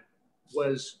about it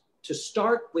was to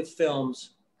start with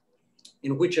films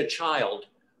in which a child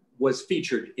was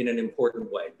featured in an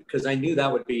important way, because I knew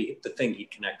that would be the thing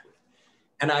he'd connect with.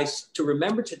 And to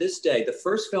remember to this day, the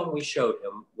first film we showed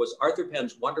him was Arthur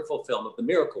Penn's wonderful film of The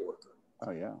Miracle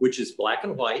Worker, which is black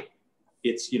and white.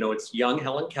 It's, it's young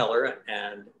Helen Keller.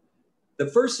 And the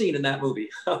first scene in that movie,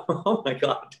 oh my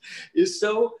God, is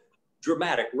so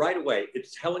dramatic right away.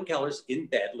 It's Helen Keller's in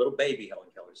bed, little baby Helen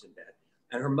Keller's in bed.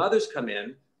 And her mother's come in,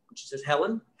 and she says,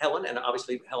 Helen, and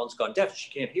obviously Helen's gone deaf,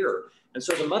 she can't hear her. And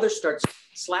so the mother starts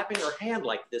slapping her hand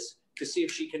like this to see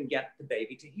if she can get the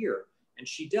baby to hear. And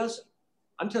she doesn't.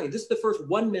 I'm telling you, this is the first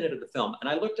 1 minute of the film. And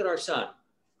I looked at our son.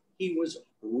 He was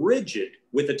rigid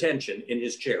with attention in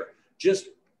his chair, just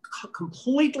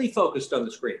completely focused on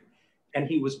the screen. And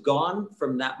he was gone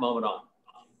from that moment on.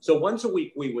 So once a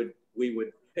week, we would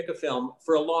pick a film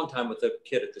for a long time with a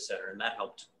kid at the center. And that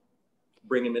helped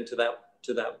bring him into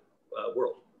that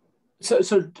world.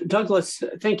 So Douglas,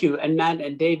 thank you. And Matt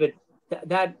and David,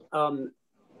 that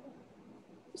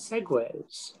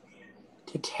segues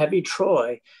to Tevi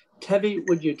Troy. Tevi,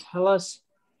 would you tell us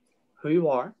who you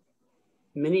are?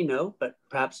 Many know, but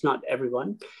perhaps not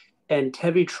everyone. And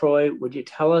Tevi Troy, would you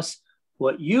tell us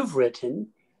what you've written,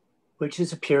 which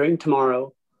is appearing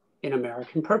tomorrow in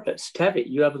American Purpose? Tevi,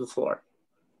 you have the floor.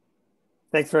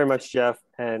 Thanks very much, Jeff.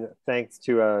 And thanks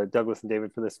to Douglas and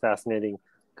David for this fascinating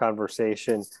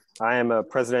conversation. I am a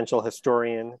presidential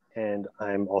historian, and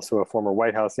I'm also a former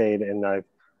White House aide, and I've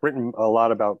written a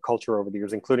lot about culture over the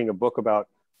years, including a book about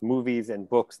movies and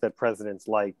books that presidents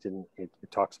liked, and it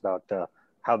talks about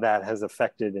how that has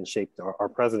affected and shaped our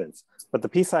presidents. But the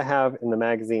piece I have in the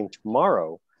magazine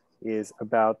tomorrow is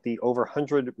about the over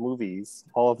 100 movies,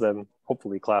 all of them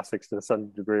hopefully classics to some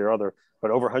degree or other,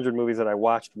 but over 100 movies that I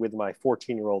watched with my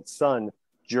 14-year-old son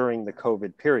during the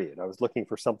COVID period. I was looking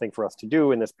for something for us to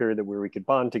do in this period where we could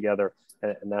bond together,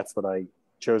 and that's what I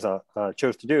chose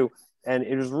to do. And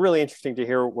it was really interesting to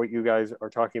hear what you guys are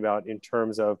talking about in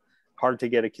terms of hard to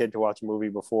get a kid to watch a movie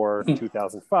before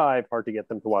 2005, hard to get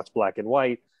them to watch black and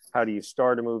white. How do you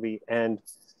start a movie? And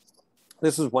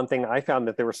this is one thing I found,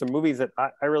 that there were some movies that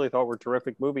I really thought were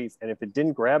terrific movies. And if it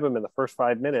didn't grab him in the first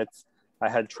 5 minutes, I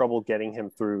had trouble getting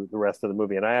him through the rest of the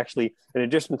movie. And I actually, in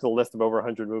addition to the list of over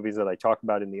 100 movies that I talk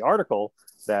about in the article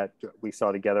that we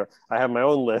saw together, I have my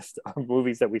own list of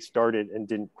movies that we started and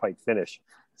didn't quite finish.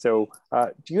 So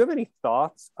do you have any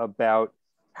thoughts about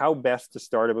how best to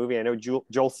start a movie? I know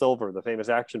Joel Silver, the famous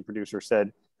action producer,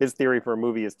 said his theory for a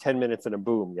movie is 10 minutes and a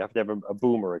boom. You have to have a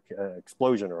boom or an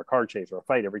explosion or a car chase or a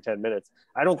fight every 10 minutes.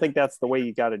 I don't think that's the way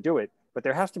you got to do it, but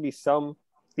there has to be some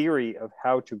theory of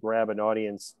how to grab an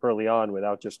audience early on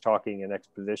without just talking and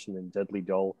exposition and deadly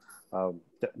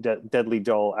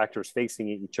dull actors facing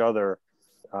each other,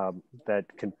 that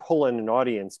can pull in an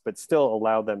audience, but still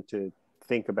allow them to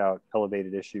think about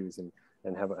elevated issues and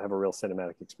have a real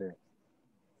cinematic experience.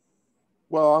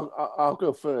 Well, I'll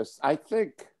go first. I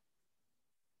think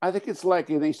it's like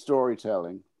any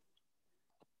storytelling.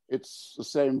 It's the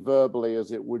same verbally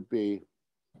as it would be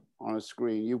on a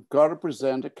screen. You've got to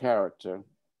present a character,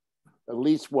 at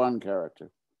least one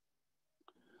character,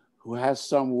 who has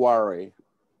some worry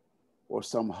or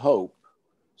some hope,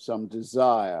 some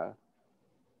desire,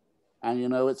 and you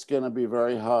know it's going to be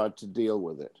very hard to deal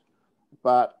with it.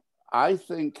 But I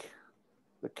think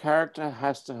the character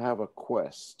has to have a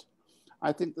quest.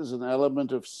 I think there's an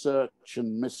element of search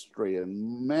and mystery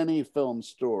in many film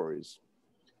stories,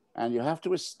 and you have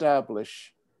to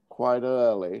establish quite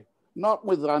early, not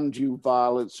with undue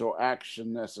violence or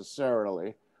action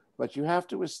necessarily, but you have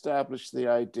to establish the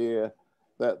idea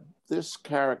that this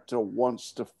character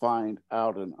wants to find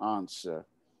out an answer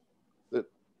that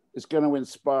is going to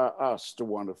inspire us to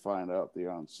want to find out the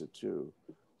answer too.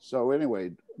 So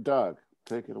anyway, Doug,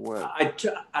 take it away.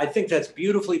 I think that's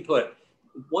beautifully put.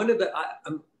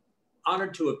 I'm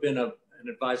honored to have been an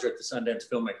advisor at the Sundance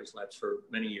Filmmakers Labs for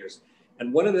many years.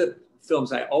 And one of the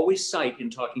films I always cite in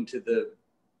talking to the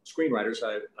screenwriters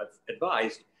I've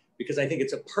advised, because I think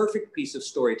it's a perfect piece of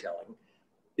storytelling,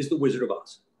 is The Wizard of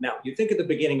Oz. Now, you think of the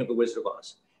beginning of The Wizard of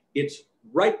Oz. It's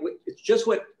just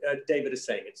what David is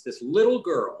saying. It's this little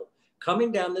girl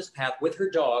coming down this path with her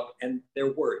dog, and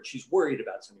they're worried. She's worried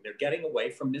about something. They're getting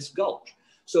away from Miss Gulch.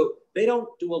 So they don't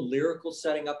do a lyrical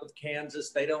setting up of Kansas.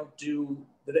 They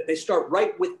start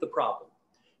right with the problem.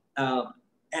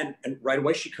 And right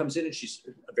away she comes in and she's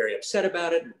very upset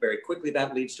about it. And very quickly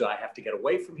that leads to, I have to get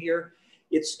away from here.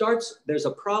 It starts, there's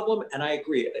a problem, and I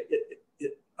agree.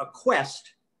 A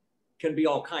quest can be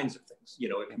all kinds of things. You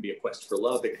know, it can be a quest for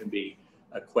love. It can be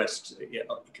a quest, it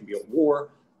can be a war.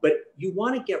 But you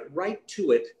want to get right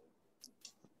to it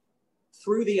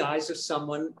through the eyes of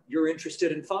someone you're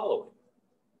interested in following.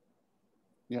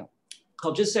 Yeah.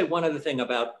 I'll just say one other thing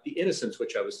about The Innocents,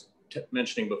 which I was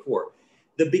mentioning before.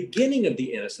 The beginning of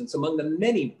The Innocents, among the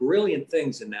many brilliant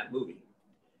things in that movie,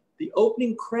 the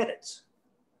opening credits.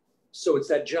 So it's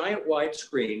that giant wide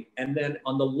screen, and then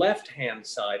on the left-hand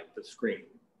side of the screen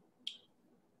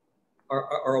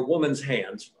are a woman's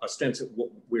hands, ostensibly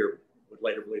what we would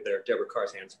later believe they're Deborah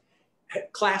Carr's hands,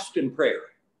 clasped in prayer.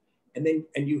 And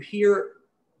you hear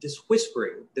this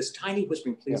whispering, this tiny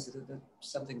whispering, please, yeah.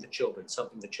 something the children.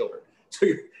 So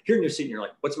you're in your seat and you're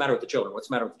like, what's the matter with the children? What's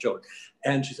the matter with the children?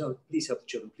 And she's, oh, please help the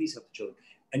children, please help the children.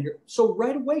 And so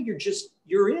right away,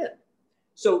 you're in.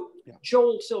 So yeah.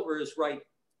 Joel Silver is right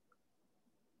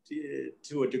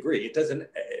to a degree. It doesn't,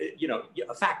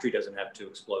 a factory doesn't have to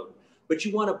explode, but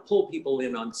you want to pull people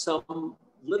in on some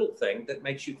little thing that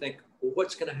makes you think, well,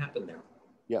 what's going to happen there?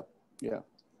 Yeah, yeah.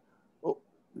 Oh,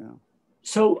 yeah.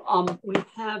 So we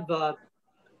have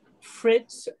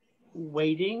Fritz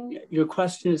waiting. Your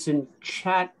question is in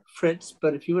chat, Fritz,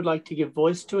 but if you would like to give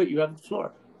voice to it, you have the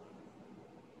floor.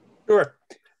 Sure.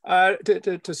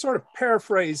 To sort of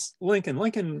paraphrase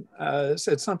Lincoln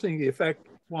said something to the effect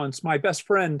once, my best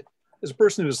friend is a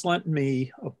person who's lent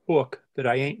me a book that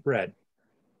I ain't read.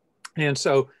 And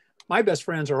so my best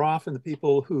friends are often the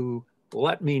people who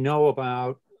let me know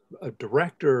about a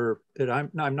director that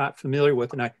I'm not familiar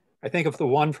with. And I think of the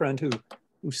one friend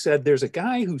who said, there's a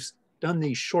guy who's done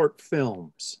these short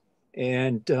films,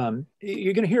 and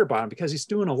you're going to hear about him because he's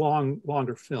doing a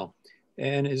longer film.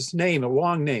 And his name, a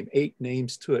long name, 8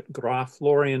 names to it, Graf,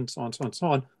 Florian, so on,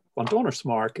 von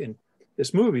Donnersmarck. And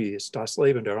this movie is Das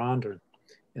Leben der Anderen.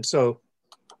 And so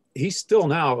he's still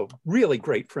now a really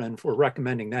great friend for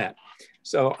recommending that.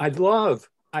 So I love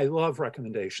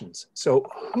recommendations. So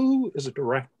who is a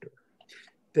director?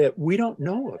 that we don't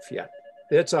know of yet.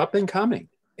 That's up and coming.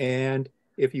 And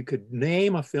if you could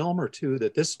name a film or two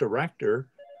that this director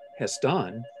has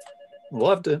done,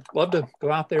 love to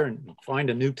go out there and find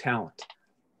a new talent.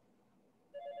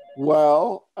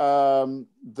 Well,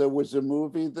 there was a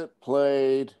movie that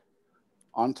played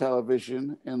on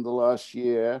television in the last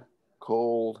year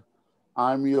called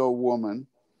I'm Your Woman,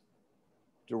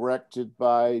 directed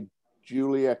by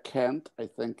Julia Kent, I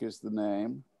think is the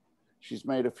name. She's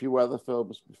made a few other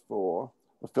films before.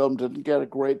 The film didn't get a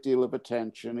great deal of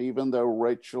attention, even though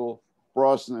Rachel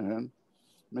Brosnahan,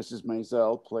 Mrs.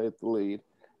 Maisel, played the lead.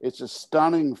 It's a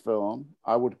stunning film.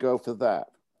 I would go for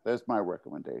that. There's my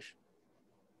recommendation.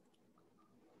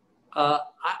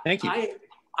 Thank you.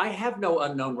 I have no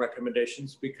unknown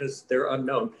recommendations because they're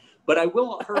unknown, but I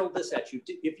will hurl this at you.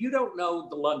 If you don't know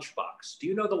The Lunchbox, do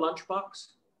you know The Lunchbox?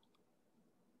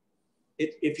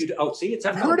 If you see, it's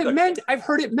I've heard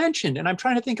it mentioned, and I'm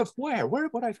trying to think of where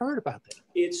would I've heard about that.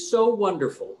 It's so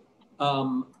wonderful.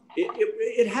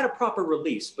 It had a proper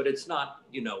release, but it's not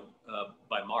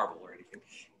by Marvel or anything.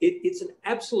 It's an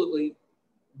absolutely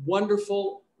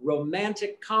wonderful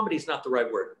romantic comedy. Is not the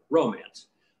right word. Romance.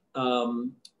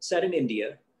 Set in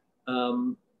India,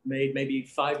 made maybe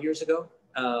 5 years ago.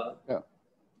 Yeah, a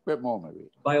bit more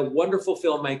maybe. By a wonderful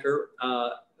filmmaker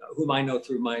whom I know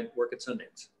through my work at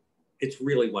Sundance. It's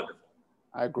really wonderful.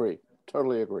 I agree,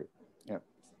 totally agree. Yeah.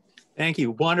 Thank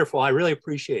you, wonderful. I really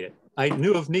appreciate it. I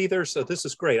knew of neither, so this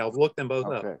is great. I'll look them both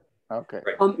up. Okay.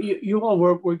 You all,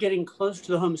 we're getting close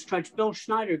to the home stretch. Bill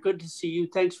Schneider, good to see you.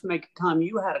 Thanks for making time.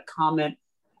 You had a comment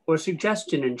or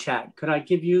suggestion in chat. Could I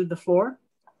give you the floor?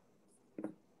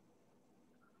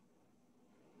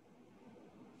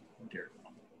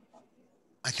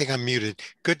 I think I'm muted.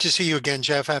 Good to see you again,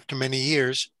 Jeff, after many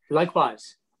years.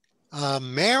 Likewise.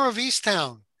 Mayor of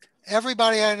Easttown.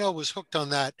 Everybody I know was hooked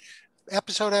on that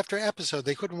episode after episode.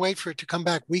 They couldn't wait for it to come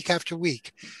back week after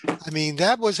week. I mean,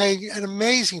 that was an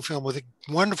amazing film with a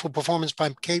wonderful performance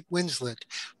by Kate Winslet.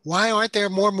 Why aren't there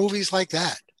more movies like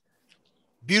that?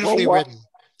 Beautifully written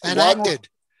and acted.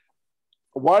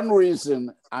 One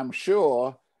reason, I'm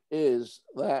sure, is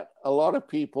that a lot of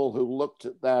people who looked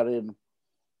at that in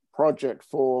project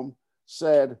form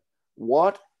said,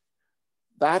 what?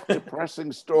 That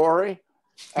depressing story?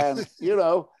 And,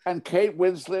 and Kate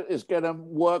Winslet is going to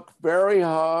work very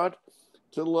hard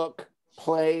to look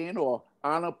plain or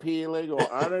unappealing or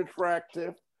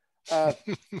unattractive.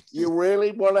 You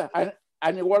really want to,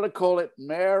 and you want to call it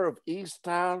Mayor of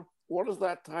Easttown? What does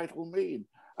that title mean?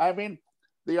 I mean,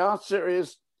 the answer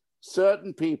is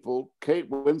certain people,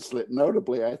 Kate Winslet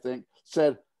notably, I think,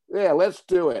 said, yeah, let's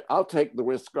do it. I'll take the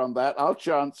risk on that. I'll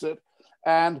chance it.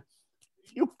 And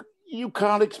you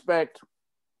can't expect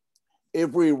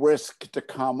every risk to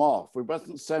come off. We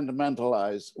mustn't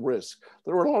sentimentalize risk.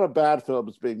 There are a lot of bad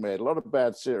films being made, a lot of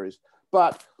bad series,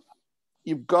 but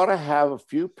you've got to have a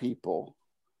few people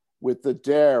with the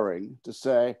daring to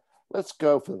say, let's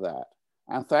go for that.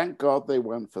 And thank God they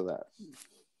went for that.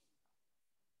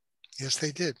 Yes,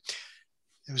 they did.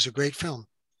 It was a great film.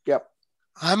 Yep.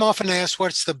 I'm often asked,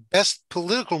 what's the best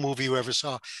political movie you ever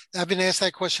saw? I've been asked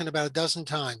that question about a dozen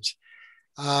times.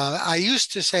 I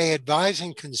used to say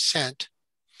Advising Consent,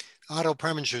 Otto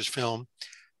Preminger's film,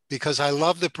 because I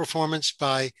love the performance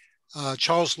by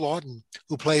Charles Lawton,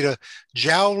 who played a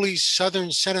jowly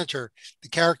Southern senator. The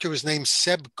character was named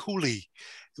Seb Cooley.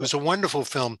 It was a wonderful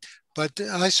film. But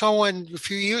I saw one a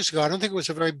few years ago. I don't think it was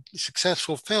a very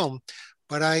successful film,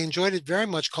 but I enjoyed it very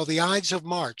much, called The Ides of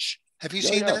March. Have you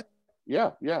seen that?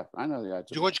 Yeah, I know The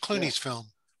Ides of March. George Clooney's film.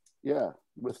 Yeah,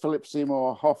 with Philip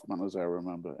Seymour Hoffman, as I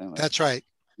remember. That's right.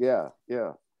 Yeah.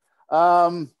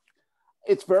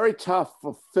 It's very tough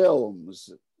for films,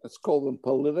 let's call them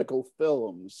political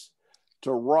films,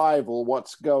 to rival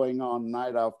what's going on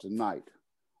night after night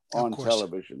on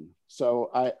television. So,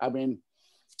 I mean,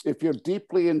 if you're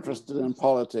deeply interested in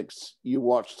politics, you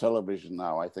watch television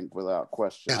now, I think, without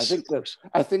question. Yes,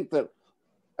 I think that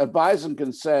Advise and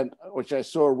Consent, which I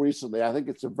saw recently, I think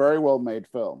it's a very well-made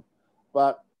film,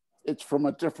 but it's from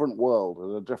a different world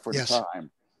at a different time.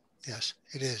 Yes,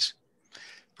 it is.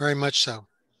 Very much so.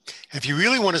 If you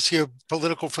really want to see a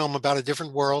political film about a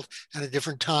different world and a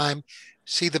different time,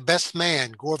 see The Best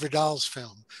Man, Gore Vidal's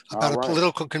film, about a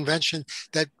political convention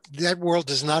that world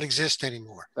does not exist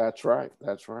anymore. That's right,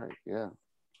 yeah.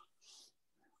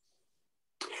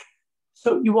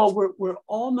 So you all, we're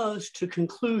almost to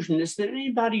conclusion. Is there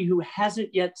anybody who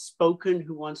hasn't yet spoken,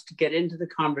 who wants to get into the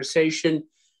conversation,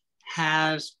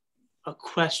 has a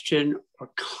question or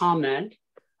comment?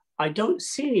 I don't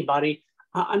see anybody.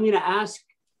 I'm going to ask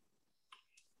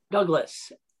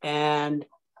Douglas and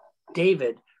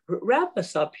David, wrap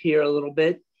us up here a little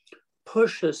bit,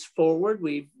 push us forward.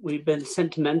 We've been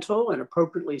sentimental, and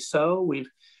appropriately so. We've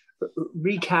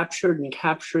recaptured and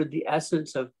captured the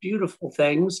essence of beautiful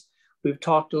things. We've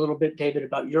talked a little bit, David,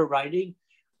 about your writing.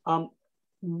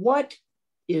 What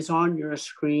is on your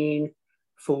screen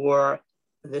for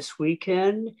this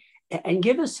weekend? And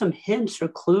give us some hints or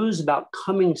clues about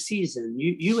coming season.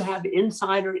 You have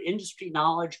insider industry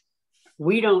knowledge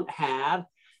we don't have.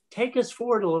 Take us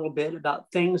forward a little bit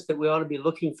about things that we ought to be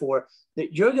looking for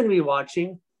that you're going to be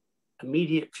watching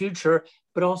immediate future,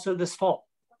 but also this fall.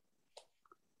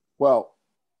 Well,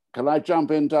 can I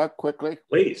jump in, Doug, quickly?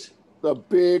 Please. The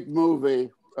big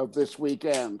movie of this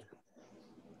weekend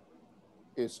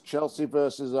is Chelsea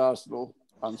versus Arsenal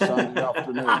on Sunday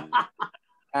afternoon.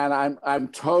 And I'm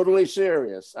totally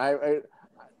serious.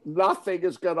 Nothing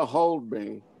is going to hold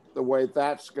me the way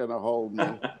that's going to hold me.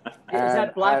 Is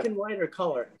that black and white or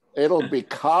color? It'll be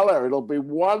color. It'll be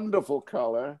wonderful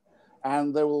color.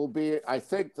 And I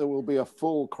think there will be a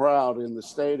full crowd in the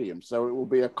stadium. So it will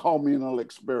be a communal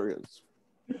experience.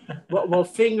 Well,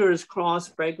 fingers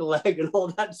crossed, break a leg and all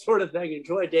that sort of thing.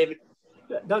 Enjoy, David.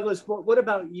 Douglas, what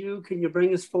about you? Can you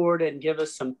bring us forward and give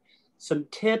us some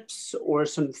tips or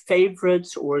some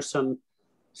favorites or some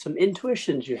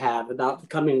intuitions you have about the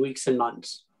coming weeks and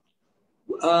months?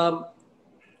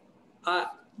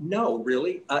 No,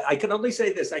 really. I can only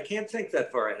say this. I can't think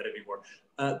that far ahead anymore.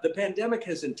 The pandemic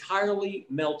has entirely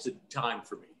melted time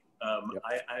for me. Yep.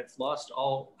 I've lost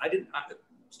all. I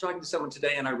was talking to someone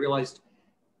today and I realized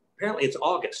apparently it's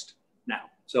August now.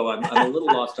 So I'm a little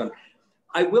lost on.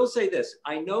 I will say this.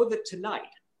 I know that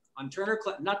tonight on Turner,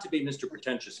 not to be Mr.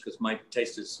 Pretentious, because my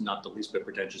taste is not the least bit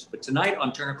pretentious, but tonight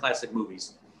on Turner Classic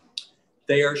Movies,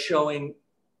 they are showing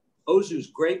Ozu's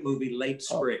great movie, Late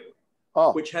Spring,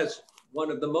 which has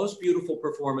one of the most beautiful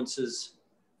performances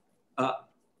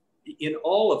in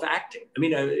all of acting. I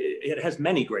mean, it has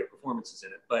many great performances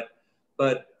in it,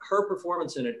 but her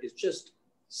performance in it is just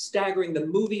staggering. The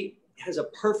movie has a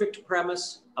perfect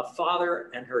premise: a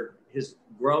father and his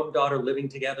grown daughter living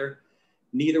together.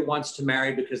 Neither wants to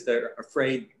marry because they're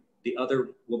afraid the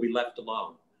other will be left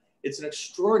alone. It's an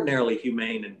extraordinarily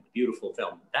humane and beautiful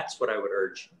film. That's what I would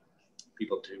urge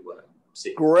people to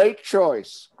see. Great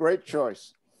choice. Great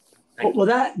choice. Well,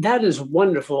 that is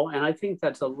wonderful. And I think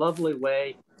that's a lovely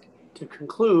way to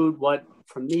conclude what,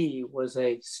 for me, was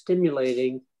a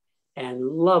stimulating and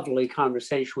lovely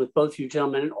conversation with both you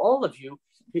gentlemen and all of you.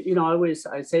 You know,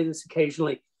 I say this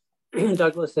occasionally,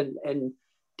 Douglas and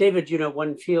David, you know,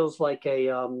 one feels like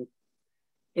in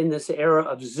this era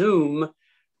of Zoom,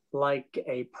 like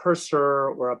a purser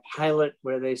or a pilot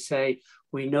where they say,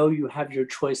 we know you have your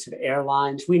choice of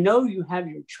airlines. We know you have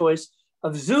your choice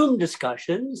of Zoom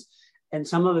discussions. And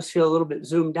some of us feel a little bit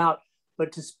zoomed out.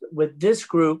 But with this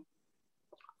group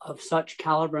of such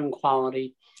caliber and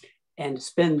quality, and to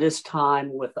spend this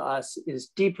time with us is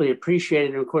deeply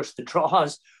appreciated. And of course, the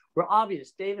draws were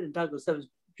obvious. David and Douglas, that was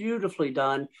beautifully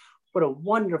done. What a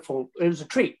wonderful, it was a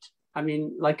treat. I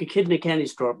mean, like a kid in a candy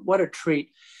store, what a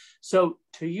treat. So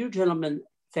to you gentlemen,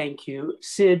 thank you.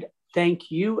 Sid,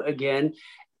 thank you again.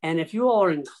 And if you all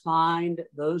are inclined,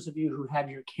 those of you who have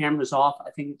your cameras off,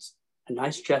 I think it's a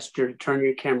nice gesture to turn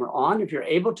your camera on if you're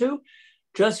able to,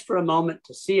 just for a moment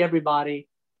to see everybody,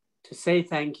 to say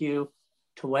thank you,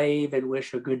 to wave and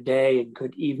wish a good day and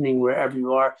good evening wherever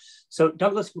you are. So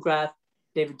Douglas McGrath,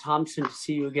 David Thomson, to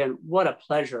see you again. What a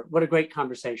pleasure. What a great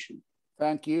conversation.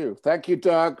 Thank you. Thank you,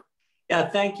 Doug. Yeah,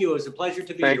 thank you. It was a pleasure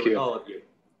to be here with all of you.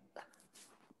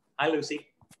 Hi, Lucy.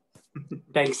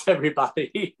 Thanks,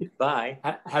 everybody. Bye.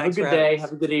 Have a good day.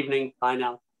 Have a good evening. Bye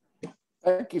now.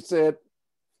 Thank you, Sid.